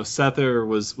 Sether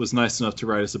was nice enough to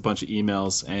write us a bunch of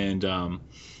emails, and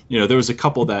there was a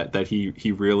couple that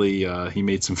he really he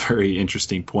made some very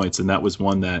interesting points, and that was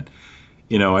one that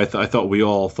I thought we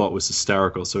all thought was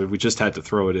hysterical. So we just had to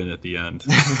throw it in at the end.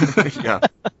 Yeah.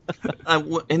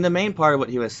 In the main part of what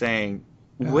he was saying,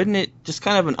 wouldn't it, just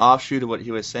kind of an offshoot of what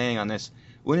he was saying on this,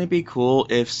 wouldn't it be cool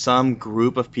if some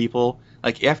group of people,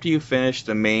 like after you finish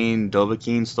the main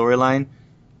Dovahkiin storyline,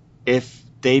 if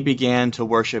they began to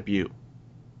worship you?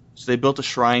 So they built a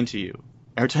shrine to you.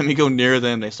 Every time you go near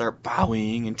them, they start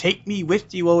bowing and take me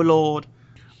with you, O Lord.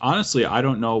 Honestly, I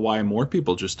don't know why more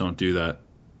people just don't do that.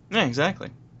 Yeah,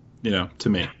 exactly. To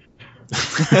me.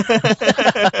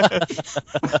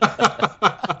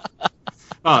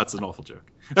 Oh, it's an awful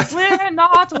joke. We're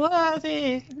not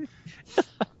worthy.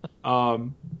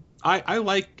 I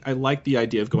like the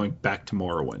idea of going back to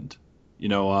Morrowind.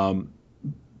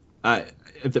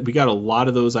 we got a lot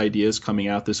of those ideas coming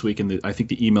out this week, and I think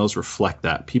the emails reflect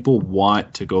that. People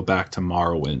want to go back to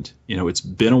Morrowind. It's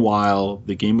been a while.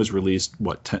 The game was released,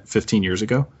 15 years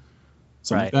ago?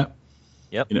 Something like that?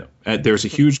 Yep. There's a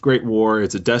huge Great War.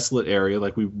 It's a desolate area.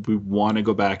 Like, we want to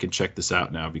go back and check this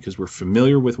out now because we're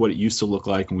familiar with what it used to look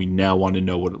like, and we now want to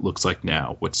know what it looks like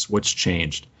now. What's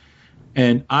changed?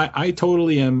 And I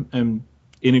totally am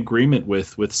in agreement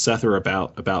with Sether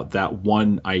about that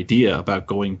one idea about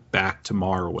going back to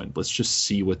Morrowind. Let's just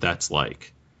see what that's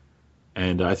like.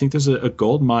 And I think there's a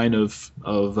gold mine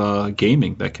of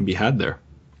gaming that can be had there.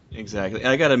 Exactly.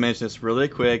 I got to mention this really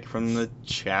quick from the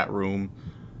chat room.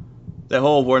 That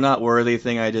whole "we're not worthy"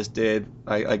 thing I just did,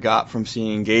 I got from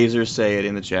seeing Gazer say it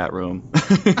in the chat room.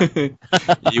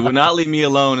 You would not leave me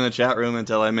alone in the chat room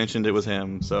until I mentioned it was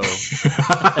him. So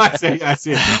I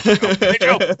see it.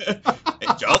 Hey,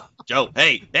 Joe.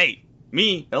 Hey,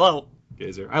 me. Hello,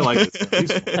 Gazer. I like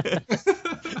this.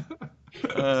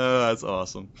 That's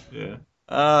awesome.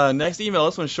 Yeah. Next email.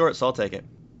 This one's short, so I'll take it.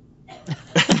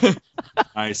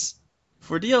 Nice.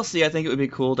 For DLC, I think it would be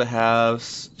cool to have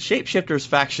Shapeshifters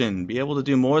faction be able to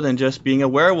do more than just being a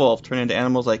werewolf, turn into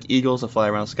animals like eagles to fly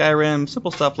around Skyrim,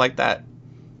 simple stuff like that.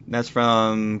 And that's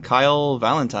from Kyle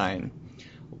Valentine.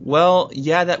 Well,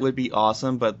 yeah, that would be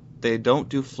awesome, but they don't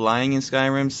do flying in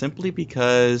Skyrim simply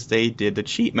because they did the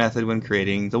cheat method when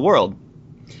creating the world.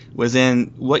 Was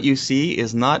in what you see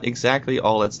is not exactly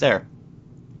all that's there.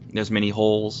 There's many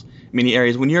holes, many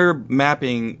areas. When you're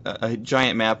mapping a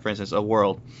giant map, for instance, a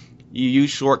world, you use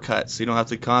shortcuts, so you don't have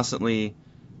to constantly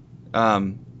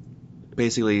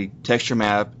basically texture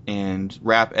map and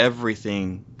wrap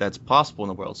everything that's possible in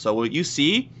the world. So what you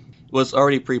see was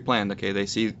already pre-planned. Okay, they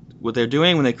see what they're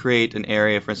doing when they create an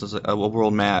area, for instance, a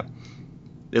world map.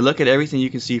 They look at everything you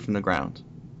can see from the ground.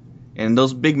 And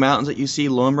those big mountains that you see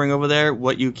lumbering over there,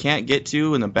 what you can't get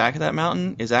to in the back of that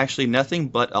mountain is actually nothing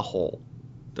but a hole.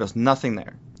 There's nothing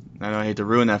there. I know I hate to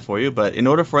ruin that for you, but in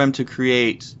order for them to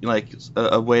create like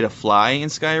a way to fly in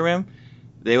Skyrim,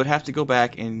 they would have to go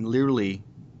back and literally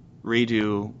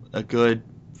redo a good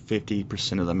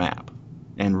 50% of the map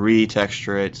and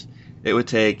retexture it. It would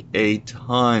take a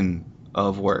ton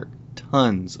of work,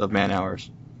 tons of man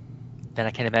hours. Then I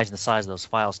can't imagine the size of those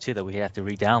files too that we have to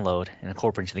re-download and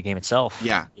incorporate into the game itself.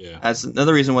 Yeah. That's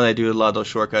another reason why they do a lot of those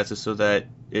shortcuts, is so that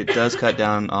it does cut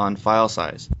down on file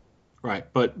size. Right,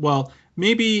 but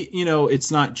maybe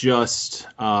it's not just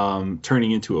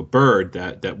turning into a bird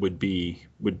that would be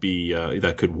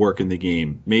that could work in the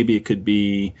game. Maybe it could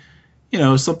be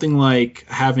something like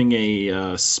having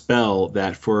a spell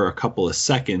that for a couple of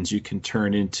seconds you can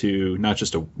turn into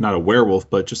not a werewolf,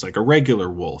 but just like a regular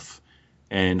wolf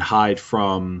and hide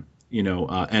from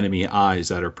enemy eyes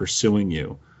that are pursuing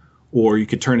you, or you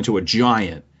could turn into a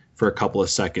giant for a couple of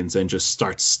seconds and just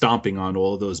start stomping on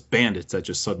all of those bandits that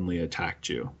just suddenly attacked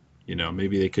you.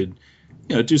 Maybe they could,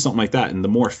 do something like that. And the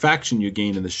more faction you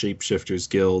gain in the Shapeshifters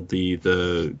Guild,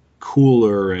 the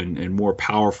cooler and more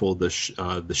powerful the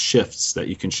shifts that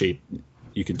you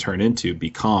can turn into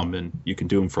become, and you can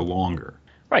do them for longer.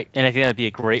 Right, and I think that'd be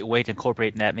a great way to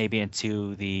incorporate that maybe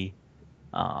into the,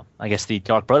 I guess, the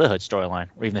Dark Brotherhood storyline,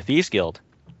 or even the Thieves Guild,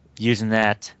 using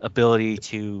that ability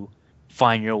to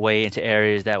find your way into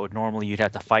areas that would normally you'd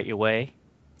have to fight your way,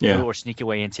 or sneak your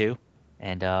way into,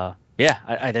 and I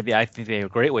think that'd be a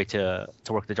great way to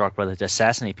work the Dark Brotherhood, to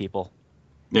assassinate people.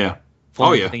 Yeah.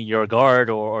 Think you're a guard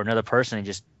or another person,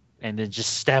 and then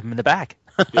just stab them in the back.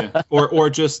 Yeah. Or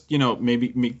just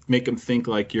maybe make them think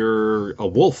like you're a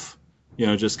wolf.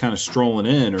 Just kind of strolling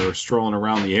in or strolling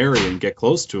around the area and get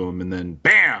close to them, and then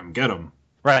bam, get them.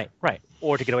 Right.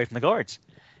 Or to get away from the guards.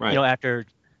 Right. After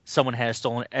someone has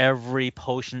stolen every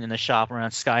potion in the shop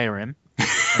around Skyrim,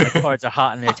 and the guards are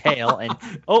hot in their tail, and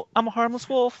I'm a harmless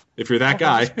wolf. If you're that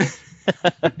guy.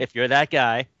 If you're that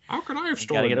guy. How can I have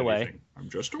stolen get anything? Away. I'm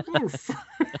just a wolf.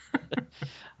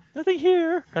 Nothing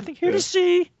here to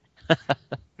see.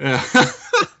 Yeah.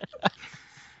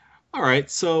 All right,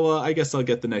 so I guess I'll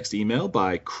get the next email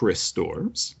by Chris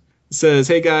Storms. It says,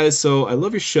 "Hey guys, so I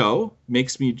love your show.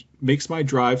 Makes my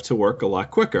drive to work a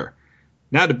lot quicker.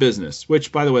 Now to business."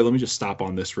 Which, by the way, let me just stop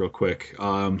on this real quick.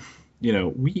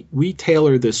 We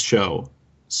tailor this show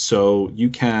so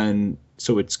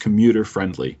it's commuter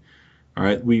friendly. All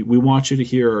right, we want you to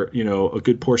hear a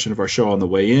good portion of our show on the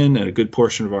way in and a good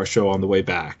portion of our show on the way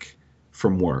back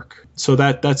from work. So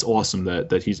that's awesome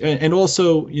that he's, and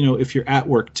also if you're at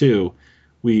work too,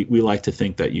 we like to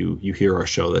think that you hear our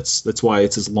show. That's why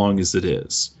it's as long as it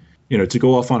is. To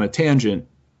go off on a tangent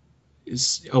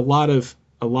is a lot of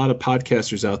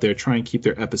podcasters out there try and keep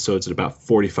their episodes at about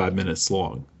 45 minutes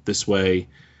long. This way,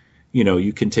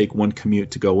 you can take one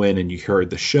commute to go in and you heard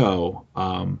the show.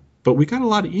 But we got a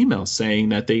lot of emails saying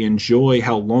that they enjoy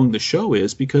how long the show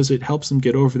is because it helps them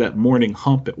get over that morning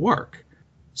hump at work.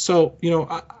 So,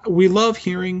 we love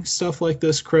hearing stuff like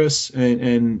this, Chris,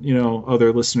 and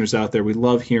other listeners out there. We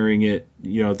love hearing it,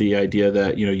 the idea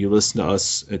that, you listen to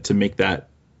us to make that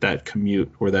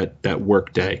commute or that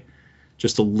work day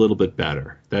just a little bit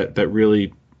better. That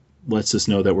really lets us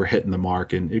know that we're hitting the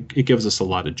mark, and it gives us a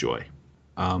lot of joy.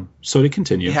 So to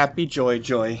continue. Happy joy.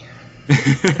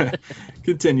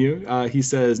 Continue. He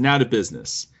says, now to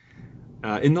business.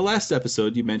 In the last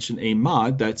episode, you mentioned a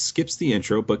mod that skips the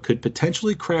intro but could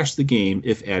potentially crash the game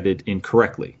if added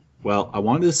incorrectly. Well, I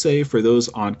wanted to say for those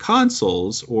on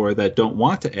consoles or that don't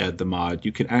want to add the mod,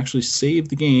 you can actually save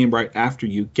the game right after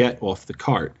you get off the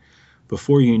cart,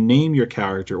 before you name your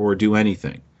character or do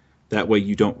anything. That way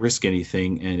you don't risk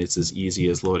anything, and it's as easy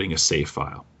as loading a save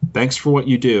file. Thanks for what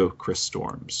you do, Chris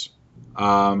Storms.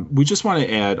 We just want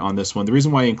to add on this one. The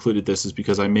reason why I included this is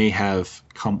because I may have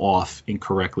come off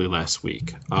incorrectly last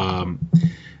week.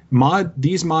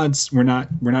 These mods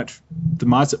the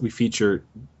mods that we feature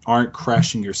aren't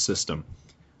crashing your system.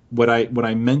 What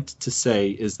I meant to say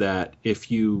is that if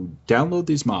you download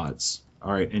these mods,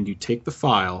 all right, and you take the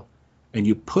file and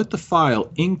you put the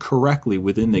file incorrectly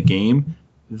within the game,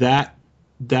 that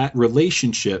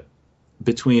relationship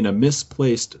between a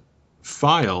misplaced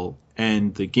file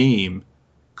and the game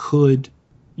could,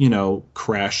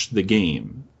 crash the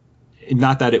game.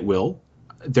 Not that it will.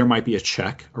 There might be a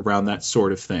check around that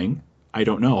sort of thing. I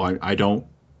don't know. I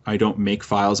don't make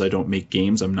files. I don't make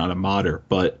games. I'm not a modder.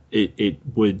 But it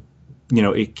would,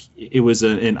 it was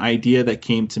an idea that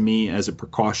came to me as a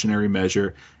precautionary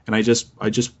measure, and I just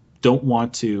don't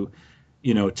want to,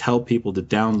 tell people to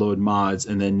download mods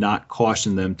and then not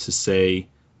caution them to say,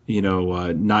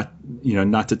 not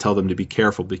to tell them to be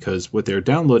careful, because what they're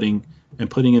downloading and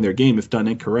putting in their game, if done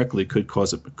incorrectly, could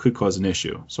cause an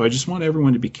issue. So I just want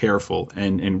everyone to be careful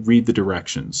and read the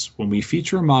directions. When we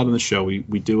feature a mod on the show, we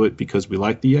do it because we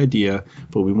like the idea,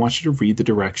 but we want you to read the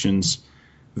directions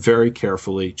very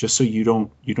carefully, just so you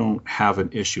don't have an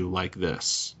issue like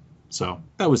this. So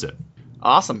that was it.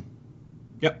 Awesome.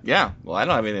 Yep. Yeah. Well, I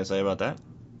don't have anything to say about that.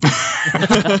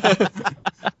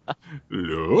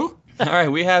 Hello? All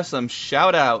right, we have some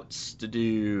shout-outs to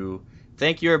do.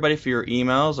 Thank you, everybody, for your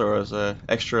emails. Or as an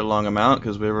extra long amount,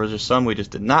 because there was just some we just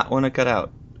did not want to cut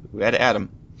out. We had to add them.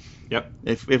 Yep.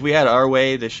 If we had our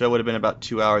way, the show would have been about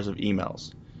 2 hours of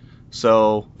emails.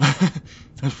 So,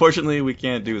 unfortunately, we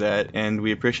can't do that, and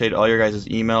we appreciate all your guys'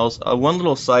 emails. One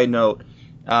little side note,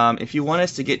 if you want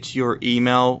us to get to your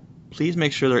email, please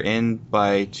make sure they're in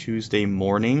by Tuesday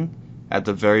morning at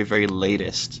the very, very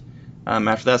latest.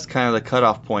 After that's kind of the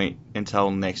cutoff point until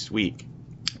next week.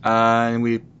 And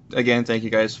we, again, thank you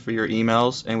guys for your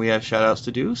emails, and we have shout-outs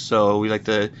to do. So we'd like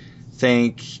to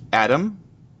thank Adam,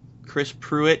 Chris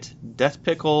Pruitt, Death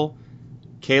Pickle,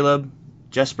 Caleb,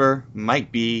 Jesper,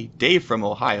 Mike B, Dave from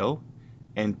Ohio,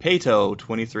 and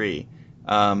Pato23.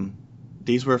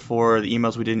 These were for the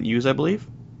emails we didn't use, I believe.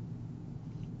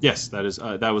 Yes, that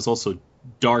was also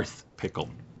Darth Pickle.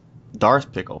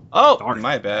 Darth Pickle. Oh, Darth.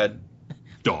 My bad.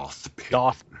 Darth Pickle.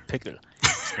 Darth Pickle.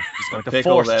 He's going to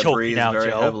Pickle force that choke you breathes now, very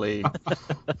Joe. heavily.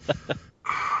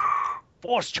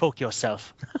 Force choke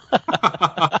yourself.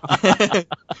 I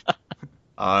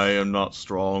am not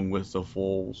strong with the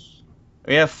Force.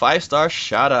 We have 5-star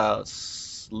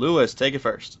shout-outs. Lewis, take it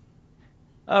first.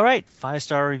 All right,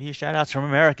 5-star review shout-outs from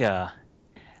America.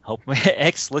 Hope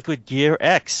X Liquid Gear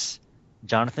X,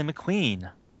 Jonathan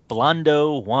McQueen,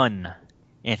 Blondo1,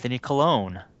 Anthony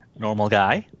Colon, Normal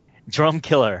Guy, Drum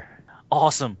Killer,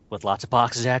 awesome with lots of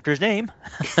boxes after his name.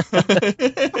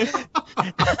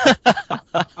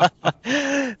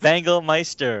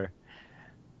 Vangelmeister,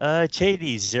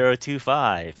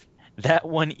 Chades025, That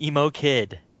One Emo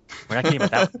Kid. We're not kidding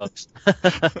about that one, folks.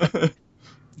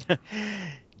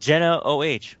 Jenna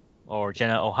OH, or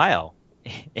Jenna Ohio,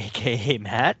 aka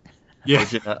Matt. Yeah.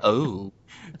 Oh.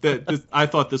 I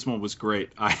thought this one was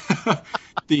great. The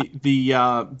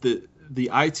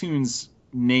iTunes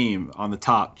name on the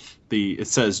top, it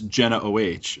says Jenna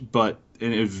OH, but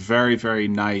it was very, very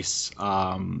nice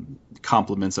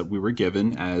compliments that we were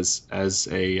given as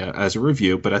a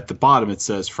review. But at the bottom it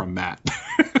says from Matt.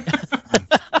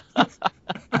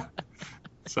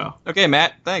 So Okay,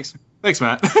 Matt. Thanks. thanks,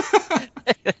 Matt.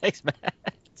 Thanks, Matt.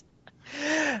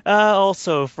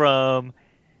 Also from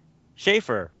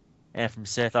Schaefer and from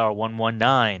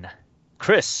SethR119,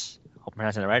 Chris, hope I'm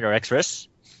pronouncing that right, or X-Ris.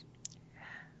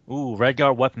 Ooh,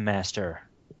 Redguard Weapon Master,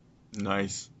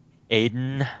 Nice.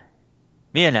 Aiden,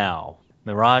 Mia Now,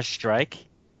 Mirage Strike,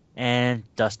 and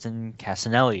Dustin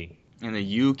Casanelli. In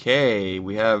the UK,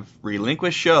 we have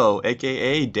Relinquish Show,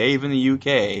 aka Dave in the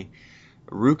UK,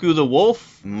 Ruku the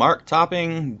Wolf, Mark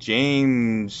Topping,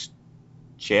 James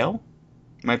Chale?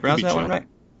 Am I pronouncing that one right?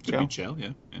 Could be Chale,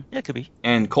 yeah. Yeah, it could be.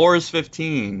 And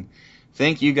Cores15.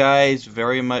 Thank you guys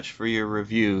very much for your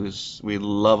reviews. We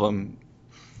love them.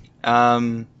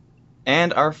 And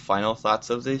our final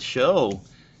thoughts of this show.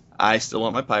 I still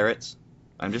want my pirates.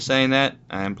 I'm just saying that.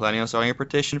 I'm planning on starting a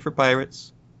petition for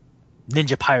pirates.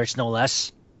 Ninja pirates, no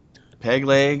less. Peg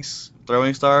legs,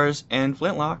 throwing stars, and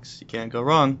flintlocks. You can't go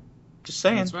wrong. Just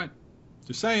saying. That's right.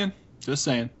 Just saying. Just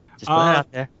put it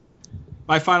out there.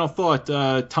 My final thought,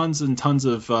 tons and tons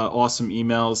of awesome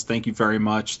emails. Thank you very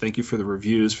much. Thank you for the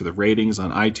reviews, for the ratings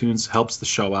on iTunes. Helps the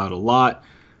show out a lot.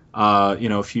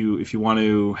 If you want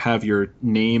to have your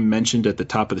name mentioned at the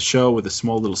top of the show with a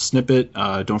small little snippet,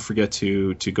 don't forget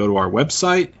to go to our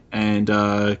website and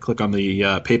click on the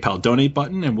PayPal donate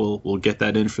button, and we'll get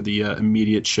that in for the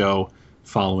immediate show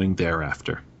following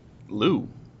thereafter. Lou.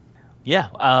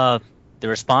 Yeah, the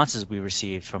responses we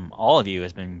received from all of you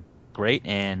has been great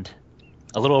and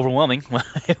a little overwhelming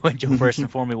when Joe first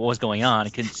informed me what was going on. I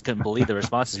just couldn't believe the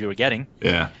responses we were getting.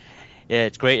 Yeah,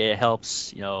 it's great. It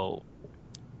helps,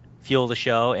 fuel the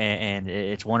show, and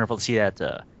it's wonderful to see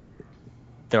that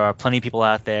there are plenty of people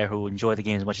out there who enjoy the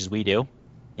game as much as we do,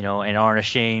 and aren't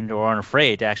ashamed or aren't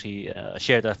afraid to actually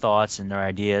share their thoughts and their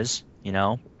ideas,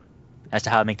 as to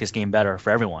how to make this game better for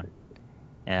everyone.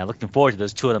 And looking forward to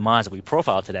those two of the mods that we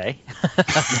profiled today.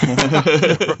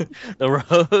 the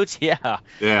roads, yeah.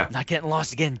 Not getting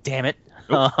lost again, damn it.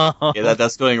 Yeah,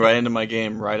 that's going right into my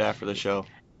game right after the show.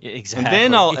 Exactly. And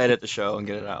then I'll edit the show and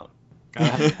get it out.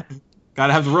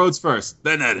 Gotta have the roads first,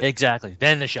 then edit. Exactly,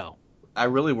 then the show. I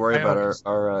really worry about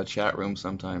our chat room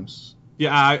sometimes.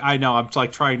 Yeah, I know. I'm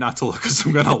trying not to look because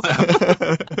I'm gonna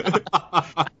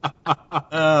laugh.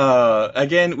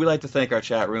 Again, we like to thank our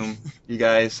chat room. You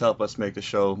guys help us make the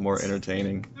show more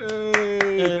entertaining.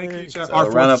 Thank you, chat. So a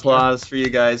round of applause for you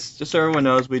guys. Just so everyone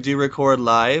knows, we do record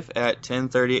live at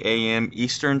 10:30 a.m.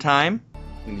 Eastern Time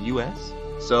in the U.S.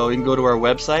 So you can go to our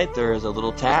website. There is a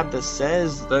little tab that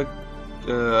says the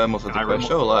I almost said the Quest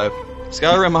Show live.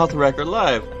 Skyrim Off the Record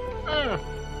live.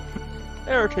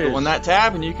 There it is. Go on that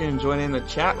tab and you can join in the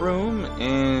chat room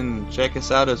and check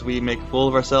us out as we make a fool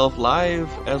of ourselves live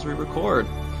as we record.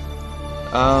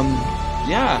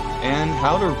 And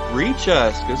how to reach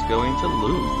us, just go into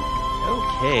Lou.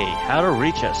 Okay, how to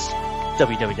reach us.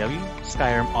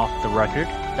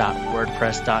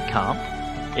 www.skyrimofftherecord.wordpress.com.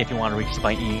 If you want to reach us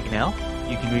by email,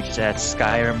 you can reach us at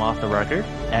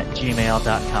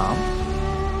skyrimofftherecord@gmail.com.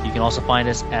 You can also find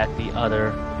us at the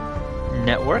other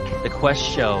network,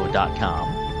 thequestshow.com,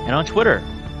 and on Twitter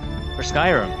for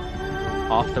Skyrim,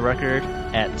 off the record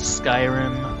at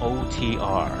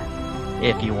SkyrimOTR.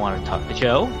 If you want to talk the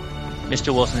show,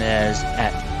 Mr. Wilson is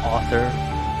at author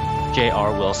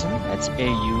J.R. Wilson. That's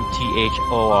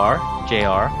AUTHOR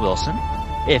J.R. Wilson.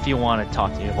 If you want to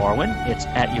talk to Evarwyn, it's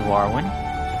at Evarwyn,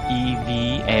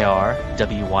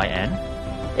 EVARWYN.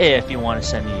 If you want to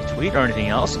send me a tweet or anything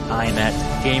else, I'm at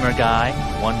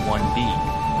GamerGuy11B.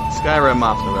 Skyrim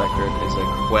Off the Record is a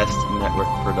Quest Network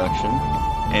production,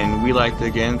 and we like to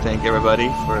again thank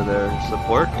everybody for their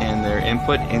support and their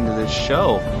input into this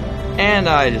show. And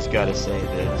I just gotta say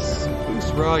this,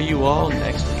 Boost Raw you all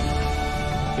next week.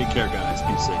 Take care, guys.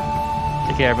 Be safe.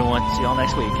 Take care, everyone. See you all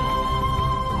next week.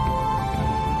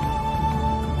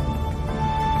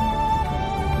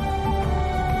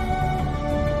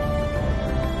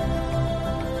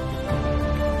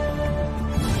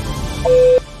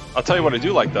 I'll tell you what I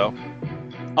do like though.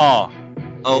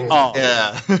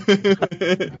 Yeah.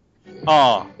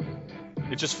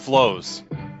 It just flows.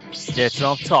 That's what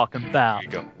I'm talking about.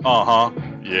 There you go.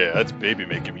 Yeah, that's baby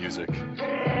making music.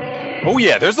 Oh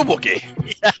yeah, there's the Wookiee.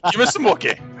 Give us some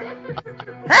Wookiee.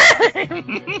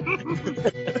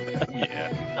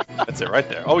 Yeah, that's it right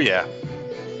there. Oh yeah,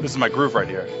 this is my groove right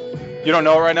here. You don't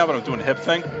know it right now, but I'm doing a hip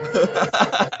thing.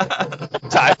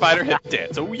 TIE Fighter hip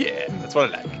dance. Oh yeah, that's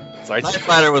what I like. Sorry, TIE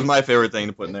Fighter was my favorite thing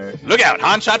to put in there. Look out,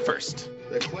 Han shot first.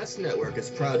 The Quest Network is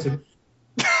proud to...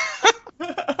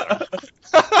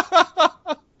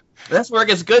 That's where it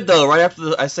gets good though. Right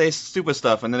after I say stupid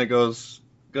stuff, and then it goes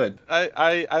good.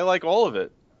 I like all of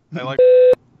it. I like.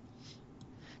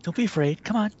 Don't be afraid.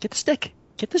 Come on, get the stick.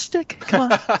 Get the stick.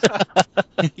 Come on.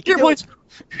 Here, boys.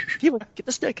 Here, get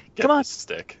the stick. Come on.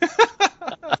 Stick.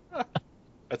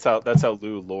 That's how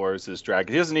Lou lures his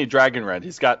dragon. He doesn't need dragon rend.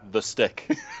 He's got the stick.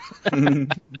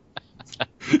 That'd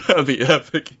be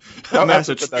epic.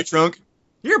 Master tree trunk.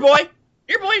 Here, boy.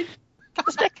 Here, boy. Get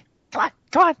the stick. Come on.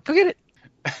 Come on. Go get it.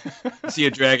 See a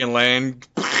dragon land.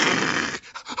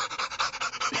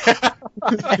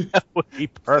 That would be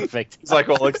perfect. He's like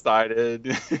all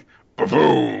excited.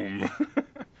 Boom!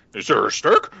 Is there a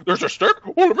stick? There's a stick?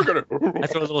 Oh, let me get it. I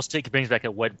throw a little stick, it brings back a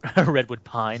redwood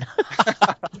pine.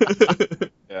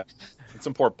 Yeah. And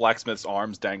some poor blacksmith's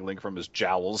arms dangling from his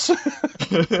jowls.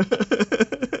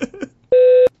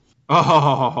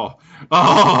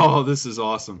 Oh, this is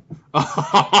awesome.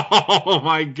 Oh,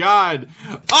 my God.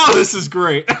 Oh, this is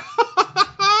great.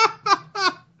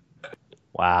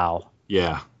 Wow.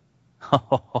 Yeah.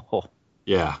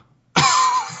 Yeah.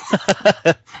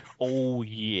 Oh,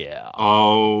 yeah.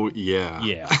 Oh, yeah.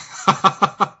 Yeah.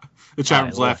 The chat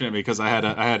room's laughing at me because I had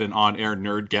an on-air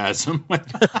nerdgasm.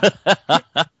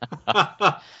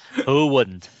 Who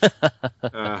wouldn't?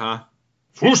 Uh-huh.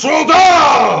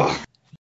 Fusolda!